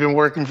mean, what? You've been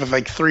working for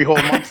like 3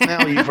 whole months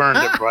now? You've earned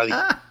it, buddy.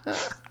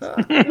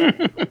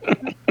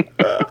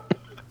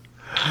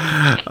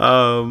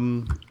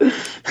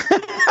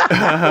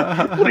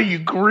 What are you,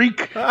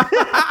 Greek?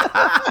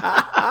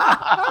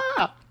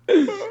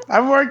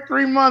 I've worked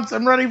 3 months.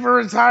 I'm ready for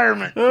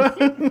retirement.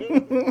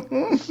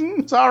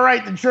 It's all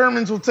right. The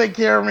Germans will take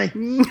care of me.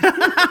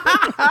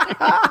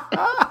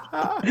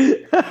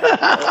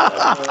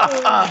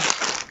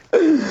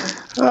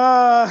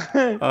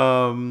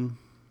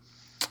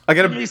 I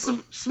gotta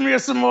smear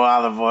some more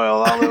olive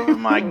oil all over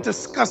my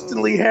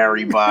disgustingly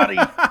hairy body.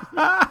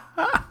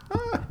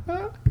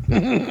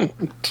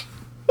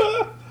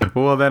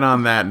 Well, then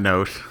on that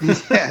note.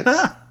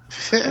 Yes.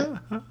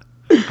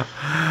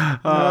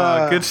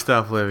 Good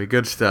stuff, Livy.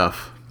 Good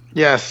stuff.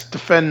 Yes,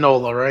 defend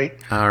Nola, right?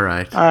 All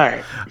right.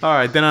 All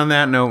right. Then on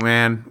that note,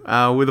 man,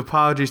 with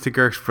apologies to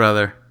Girk's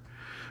brother,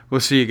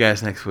 we'll see you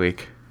guys next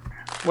week.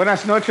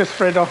 Buenas noches,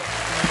 Fredo.